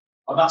argument.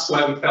 And that's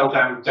where we fell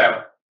down with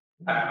Derek.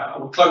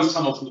 We closed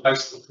tunnels on the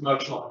basis of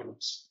commercial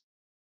arguments.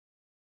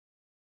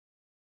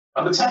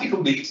 And the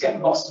technical needs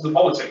get lost in the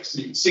politics.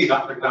 And you can see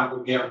that, for example,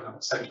 in the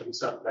aerodynamic section in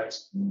certain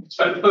days.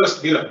 Spent the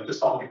first year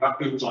just arguing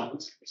about who was on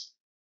things.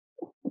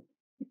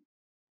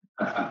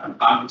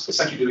 And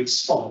essentially doing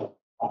solid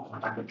on the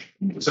language.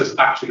 So it's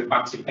actually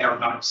advancing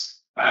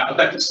aerodynamics. I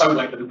left it so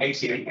late that an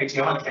ATI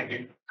came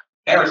in.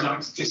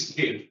 Aerodynamics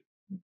disappeared.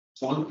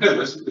 So one of the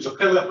pillars, there's a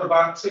pillar for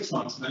about 6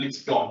 months and then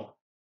it's gone.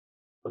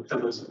 The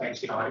pillars of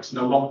ATI, it's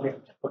no longer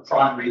the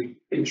primary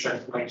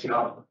interest of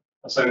ATI.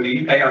 So the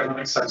UK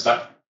Aerodynamics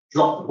Centre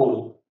dropped the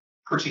ball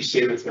pretty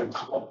seriously.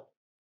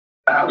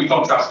 We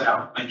contrast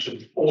now, I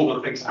mentioned all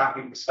the things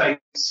happening in the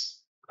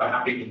States, that are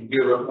happening in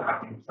Europe, that are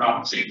happening in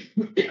France,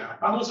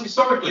 and also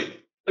historically,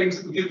 things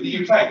that we do in the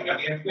UK. We have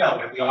the NPL,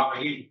 we have the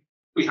RAE,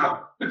 we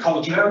have the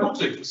College of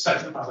Aeronautics, which is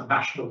set up as a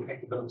national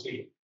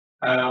capability,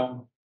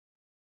 and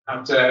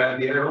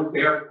the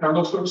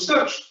Aeronautical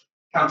Research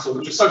Council,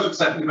 which is so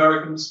successful the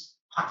Americans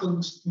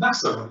patented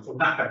NASA for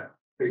NACA.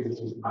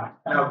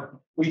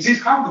 We did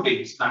have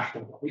these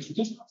national bodies, we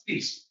did have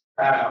these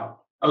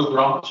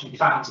overarching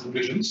plans and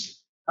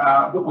visions,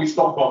 but we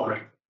stopped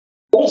bothering.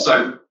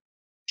 Also,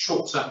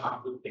 short-term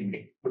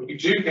thinking. When you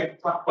do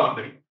get flat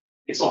funding,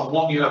 it's on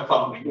 1 year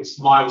funding, it's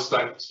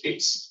milestones,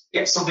 it's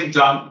get something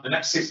done in the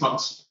next 6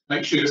 months,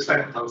 make sure you're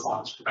spending those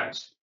lines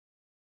correct.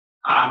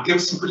 And give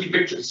us some pretty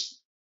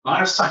pictures. I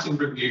have sat in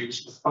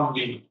reviews of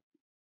funding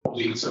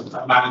bodies and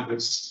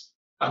managers,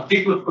 and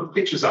people have put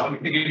pictures up,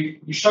 and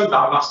you showed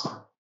that last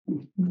time.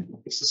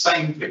 It's the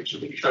same picture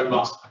that you showed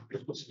last time,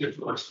 just puts a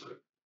different voice to it.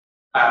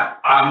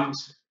 And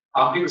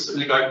I'll give it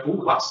something going,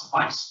 oh, that's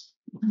nice.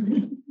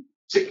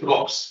 Tick the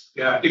box.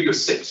 Yeah, I'll give you a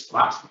 6 for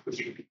that, because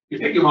you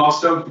hit your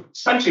milestone, you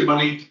spent your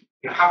money,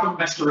 you haven't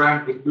messed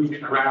around with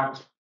moving around.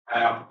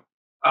 And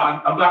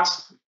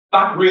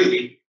that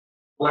really,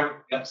 when it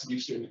gets to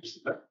students,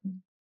 the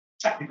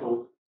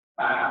technical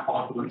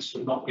arguments for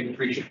not being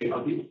appreciated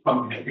by people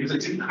funding it, because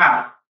it didn't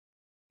have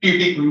few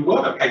people who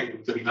were capable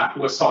of doing that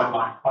who were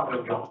sidelined quite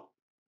early on.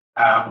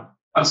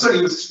 And so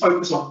it was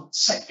focused on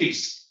set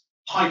piece,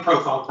 high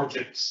profile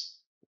projects,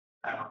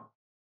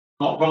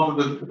 not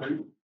rather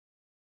than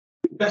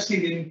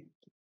investing in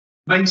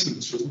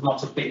maintenance was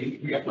not a thing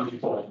you get money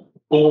for.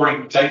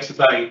 Boring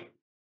day-to-day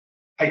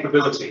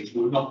capabilities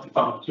will not be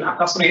funded.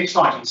 That's something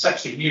exciting,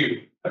 sexy,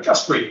 new, but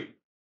just free.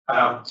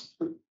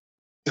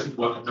 Doesn't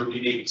work and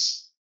nobody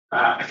needs.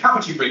 A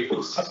cavity rig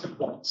was tested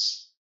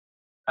once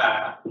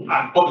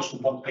and published in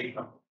one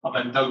paper, and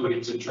then nobody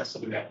was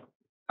interested in it.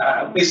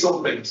 These sort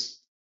of things.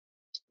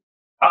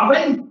 And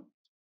then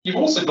you've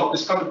also got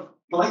this kind of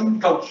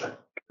blame culture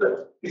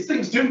that if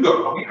things do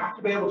go wrong, you have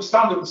to be able to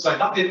stand up and say,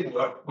 that didn't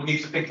work, we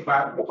need to think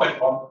about what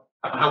went wrong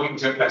and how we can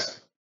do it better.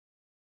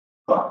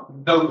 But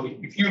nobody,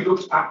 if you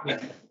looked at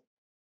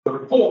the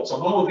reports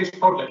on all of these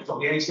projects on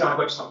the ACI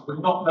website,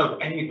 would not know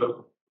any of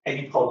them,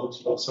 any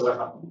problems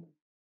whatsoever.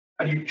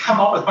 And you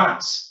cannot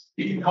advance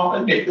if you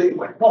can't admit that it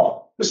went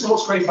wrong. This is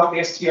what's great about the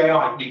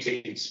STAI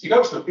meetings. You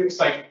go to them, people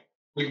say,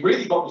 we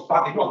really got this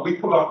badly wrong. We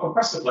put our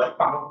compressor blade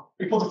back on,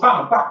 we put the fan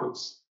on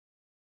backwards.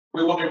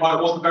 We were wondering why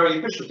it wasn't very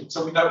efficient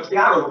until we noticed the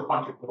arrow was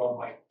pointing the wrong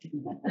way.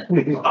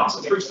 Well, that's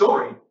a true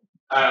story.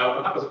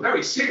 And that was a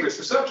very serious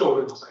research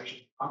organisation.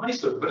 And they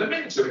stood but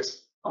admitted to it.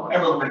 And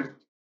everyone went,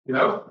 you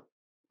know,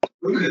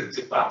 we did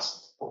that,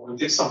 or we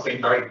did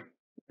something very,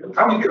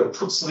 how many people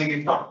put something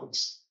in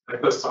backwards the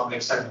first time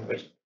they've said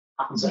it?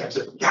 And say,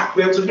 yeah,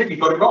 we have to admit you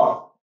got it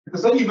wrong.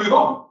 Because then you move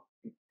on.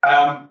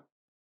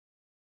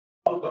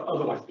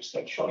 Otherwise,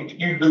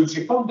 you lose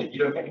your funding. You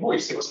don't get any more. You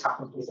see what's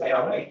happened with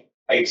ARA,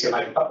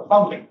 ATLA, about the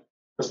funding,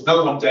 because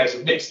no one dares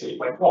admit that it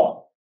went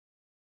wrong.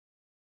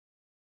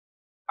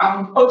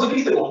 And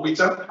underneath it all, we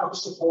don't have a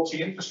supporting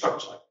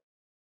infrastructure.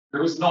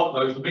 There is not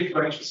those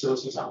mid-range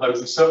facilities and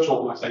those research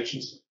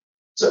organisations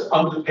to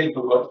underpin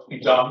the work to be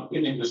done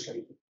in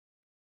industry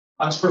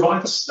and to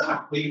provide the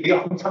staff, the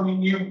up-and-coming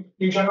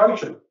new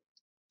generation,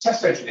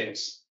 test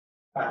engineers,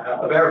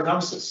 of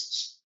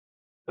aerodynamicists.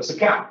 There's a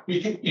gap.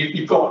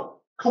 You've got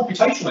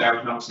computational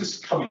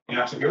aerodynamicists coming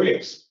out of your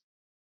ears.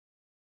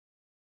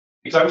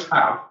 You don't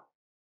have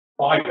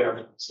 5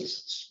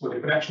 aerodynamicists with a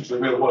connection to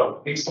the real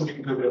world. You need somebody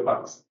who can do a bit of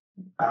both.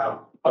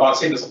 But I've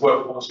seen this at work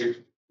with one or two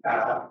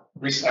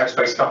recent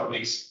aerospace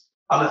companies,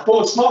 and they're full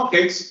of smart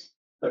kids.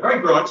 They're very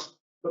bright,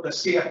 but they're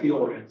CFD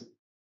oriented.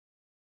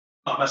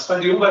 And they're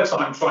spending all their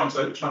time trying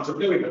to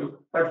do it.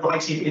 They're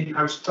writing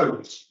in-house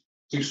codes.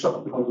 Do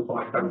stuff with all the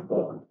code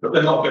for, but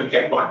they're not going to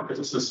get right because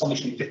it's an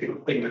astonishingly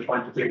difficult thing they're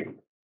trying to do.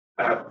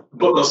 But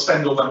they'll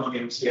spend all their money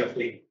in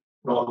CFD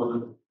rather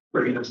than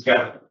bringing them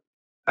together.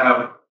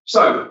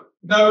 So,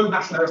 no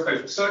National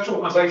Aerospace Research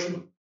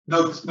Organisation,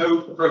 no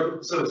appropriate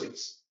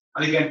facilities.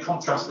 And again,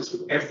 contrast this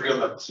with every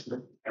other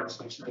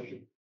aerospace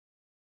nation.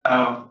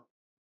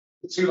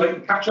 It's too late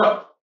to catch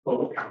up. Well,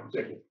 what can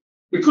we do?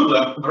 We could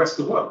learn from the rest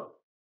of the world.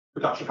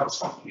 We'd actually have a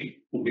strategy,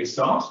 would be a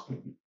start.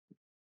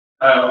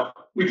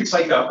 We could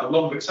take a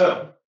longer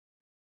term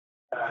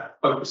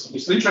focus on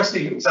this. An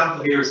interesting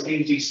example here is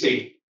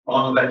ADC,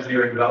 Arnold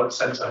Engineering Development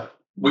Centre,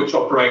 which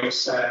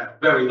operates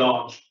very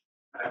large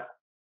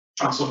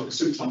transonic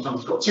supersonic.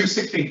 It's got 2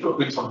 16-foot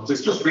wind tunnels.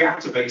 It's just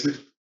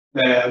reactivated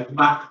their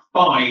Mach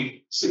 5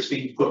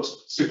 16-foot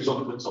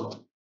supersonic wind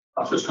tunnel.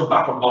 That's just come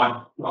back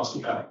online last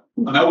year.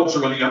 And they're also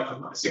running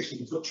a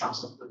 16-foot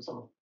transonic wind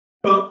tunnel.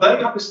 But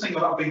they have this thing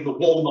about being the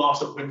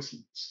Walmart of wind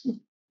tunnels.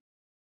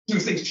 Do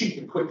things cheap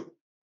and quick.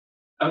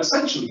 And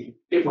essentially,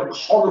 it went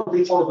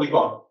horribly, horribly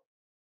wrong.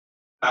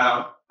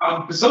 And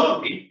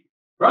bizarrely,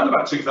 around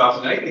about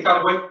 2008, they kind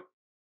of went,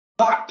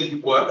 that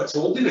didn't work at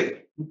all, did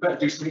it? We better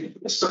do something.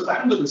 They stood their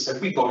hand up and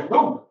said, we got it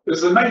wrong. There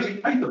was an amazing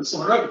paper that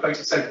someone wrote,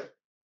 basically said,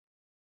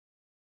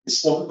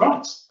 this wasn't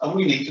right. And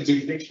we need to do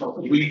things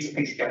properly. We need to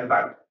think again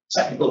about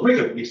technical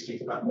rigor. We need to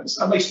think about this.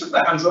 And they stood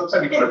their hands up and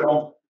said, we got it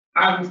wrong.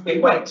 And they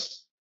went.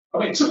 I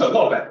mean, it took a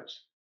lot of effort.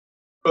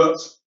 But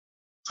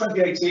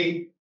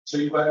 2018,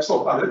 to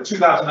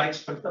 2008,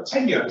 for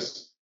 10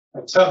 years,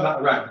 they've turned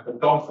that around. They've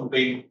gone from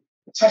being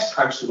a test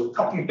house who were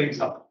copying things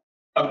up.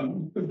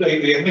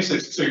 They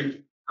admitted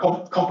to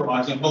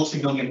compromising a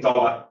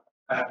multi-million-dollar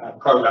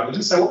program. They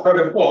didn't say what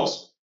program it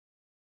was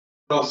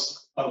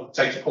because of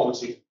data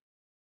quality,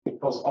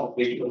 because of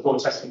the raw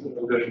testing that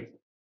they were doing.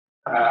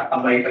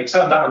 And they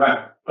turned that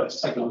around, but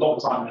it's taken a lot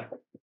of time and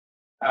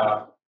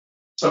effort.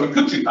 So we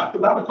could do that,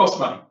 but that would cost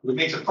money. We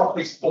need to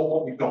properly support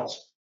what we've got,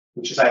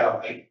 which is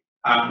ARA.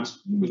 And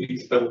we need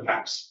to fill the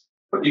gaps.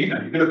 But you're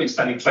going to be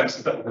spending 20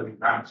 to 30 million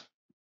pounds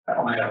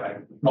on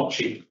ARA, not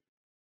cheap.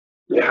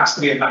 It has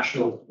to be a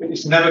national,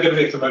 it's never going to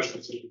be a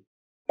promotional team.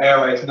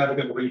 ARA is never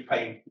going to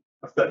repay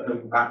of £30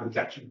 million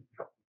injection.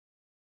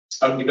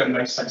 It's only going to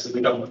make sense if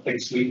the government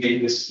thinks we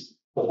need this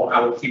for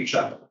our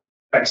future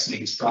defence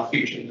needs, for our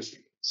future industry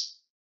needs.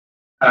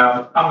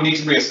 And we need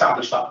to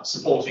re-establish that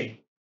supporting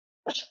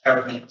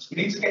aeronautics.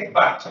 We need to get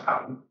back to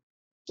having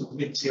some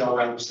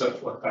mid-TRL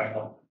research work going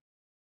on.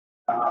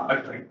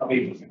 I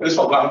mean, there's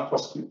not that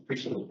across the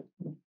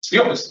to be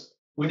honest,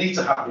 we need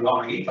to have the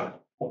RE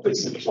or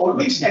business, or at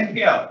least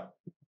NPL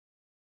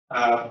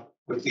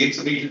with the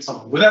intermediate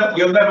something.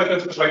 We'll never go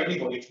to persuade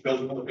anybody to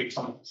build another big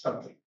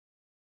something.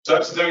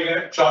 Turks are doing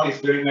it, Chinese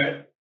are doing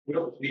it,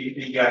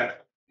 the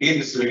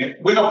Indians are doing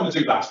it. We're not going to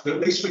do that, but at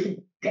least we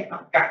can get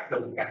that gap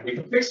filled again. We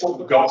can fix what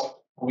we've got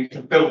and we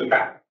can fill the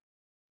gap.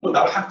 But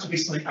that'll have to be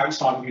something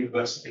outside of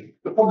university.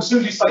 The problem, as soon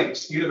as you say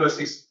this,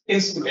 universities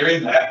instantly are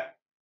in there.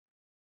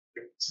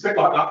 It's a bit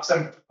like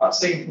that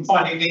scene from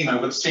Finding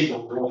Nemo with the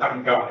seagull, we're all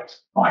having a go at it.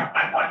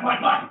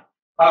 Mine.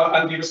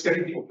 And you're just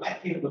getting people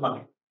pecking at the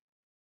money.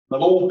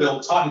 They'll all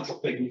build tiny little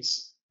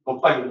things, they'll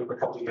play with it for a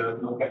couple of years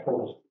and they'll get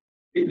bored.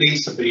 It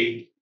needs to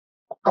be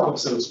a proper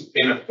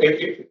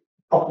facility,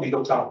 properly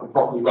looked after,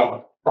 properly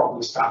run,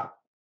 properly staffed.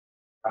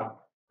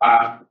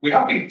 We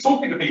have been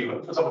talking to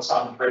people for some of the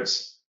silent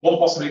grids. One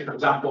possibility, for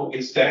example,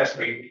 is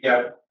Dairy,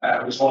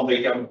 which is one of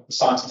the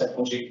Science and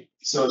Technology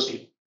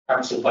Facility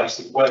Council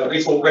places, where there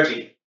is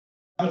already,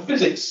 and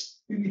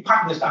physics, you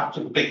pattern this out to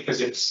the big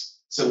physics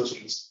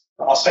facilities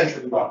that are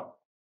centrally run,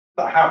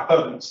 that have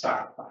permanent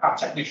staff, that have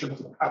technicians,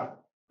 that have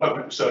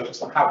permanent researchers,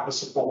 that have the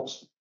support.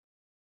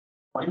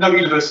 Like no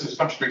university in this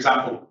country, for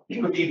example,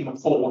 you could even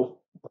afford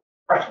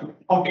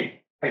pumping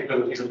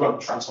capabilities to run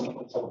Transonic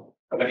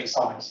of any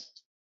size.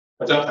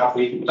 They don't have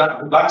the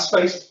land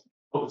space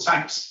for the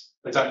tanks.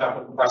 They don't have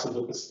the compressors.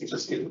 It's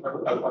just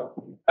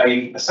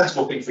a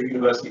sensible thing for a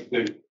university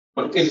to do,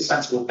 but it is a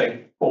sensible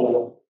thing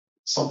for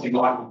something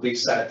like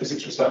these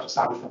physics research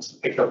establishments to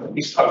pick up on the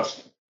East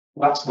Coast.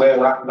 That's where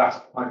we're at that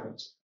at the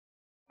moment.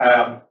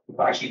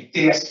 But actually,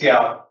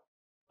 DSPL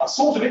are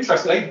sort of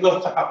interested. They'd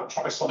love to have a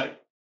trisonic,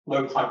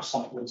 low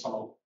hypersonic wind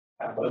tunnel,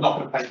 but they're not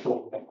going to pay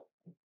for it.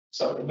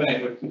 So at the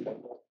minute,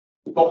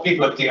 we've got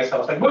people at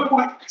DSL saying, well, we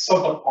might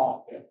somewhat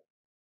part here.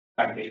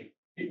 Maybe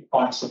you can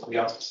find somebody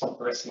else to stop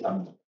the rest of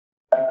them.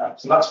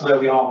 So that's where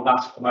we are on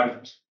that at the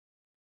moment.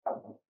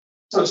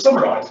 So to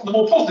summarise, on the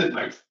more positive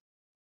note,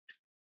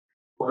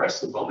 for the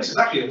rest of the world, this is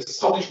actually an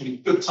astonishingly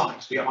good time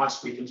to be a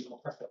high-speed internet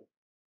network.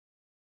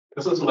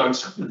 Because there's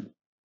loads happening.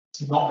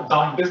 It's not a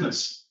dying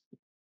business.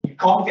 You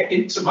can't get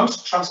into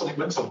most transonic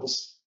wind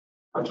tunnels,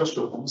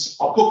 industrial ones,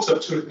 are booked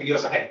up 2 or 3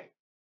 years ahead.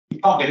 You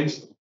can't get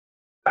into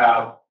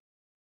them.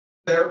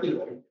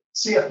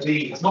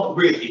 CFD has not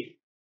really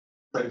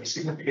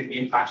significantly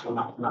impacted on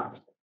that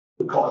demand.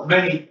 We've got as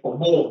many or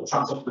more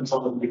transonic wind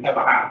tunnels than we've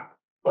ever had,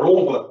 but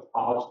all work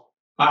hard.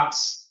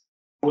 That's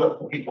work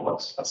for people.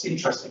 That's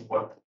interesting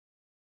work.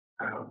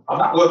 And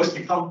that work has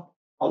become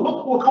a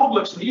lot more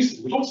complex than it used to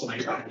be, which also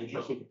makes that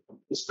interesting.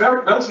 It's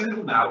very relatively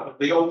little now of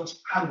the old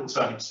handle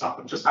turning stuff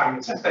and just having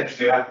a test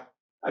engineer.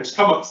 It's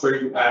come up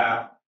through,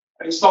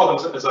 it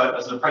started as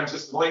an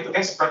apprentice,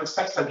 against apprentice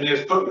test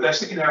engineers, but they're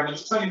sitting there and they're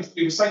just turning to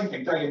do the same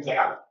thing day in, day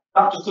out.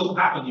 That just doesn't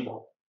happen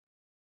anymore.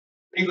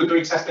 People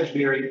doing test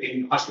engineering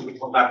in high school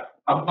on that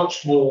are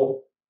much more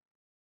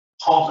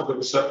part of the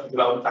research and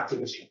development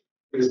activity.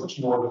 It is much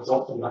more of a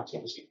result of the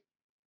activity.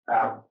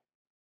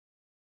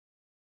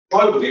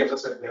 Globally, as I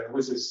said, there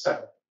was this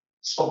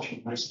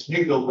astonishing most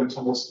new build wind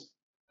tunnels.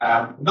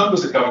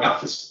 Numbers are going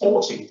up. There's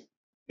 40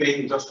 big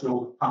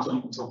industrial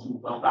transonic wind tunnels in the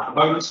world at the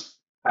moment.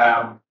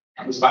 And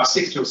there's about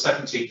 60 or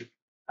 70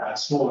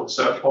 smaller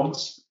research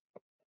ones.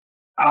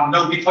 And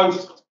nobody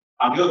closes them.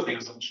 And the other thing,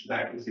 as I mentioned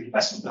there, is the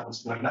investment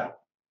levels going up.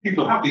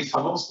 People who have these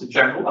tunnels, in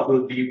general, other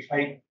than the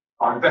UK,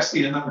 are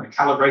investing in them and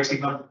calibrating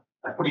them.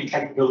 They're putting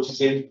capabilities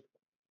in,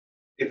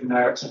 giving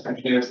their test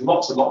engineers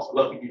lots and lots of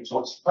lovely new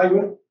tools to play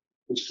with,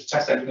 which is a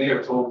test engineer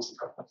is always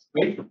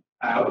me.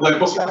 Although, of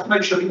course, you have to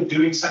make sure that you're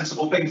doing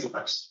sensible things with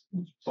those.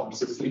 So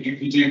obviously,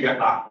 you do get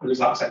that. There is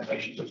that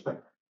temptation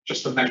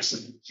just to make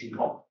some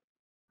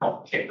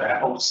not hit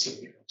there,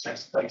 obviously,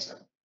 test data,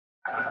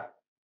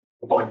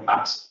 avoid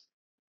that.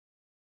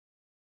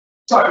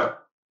 So,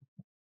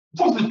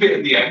 positive bit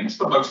at the end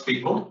for most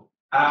people.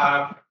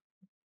 I've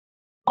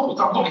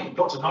not even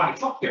got to 9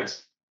 o'clock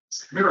yet.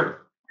 It's a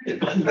miracle.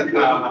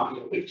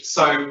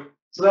 So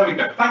there we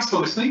go. Thanks for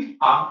listening.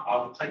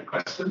 I'll take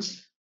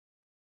questions.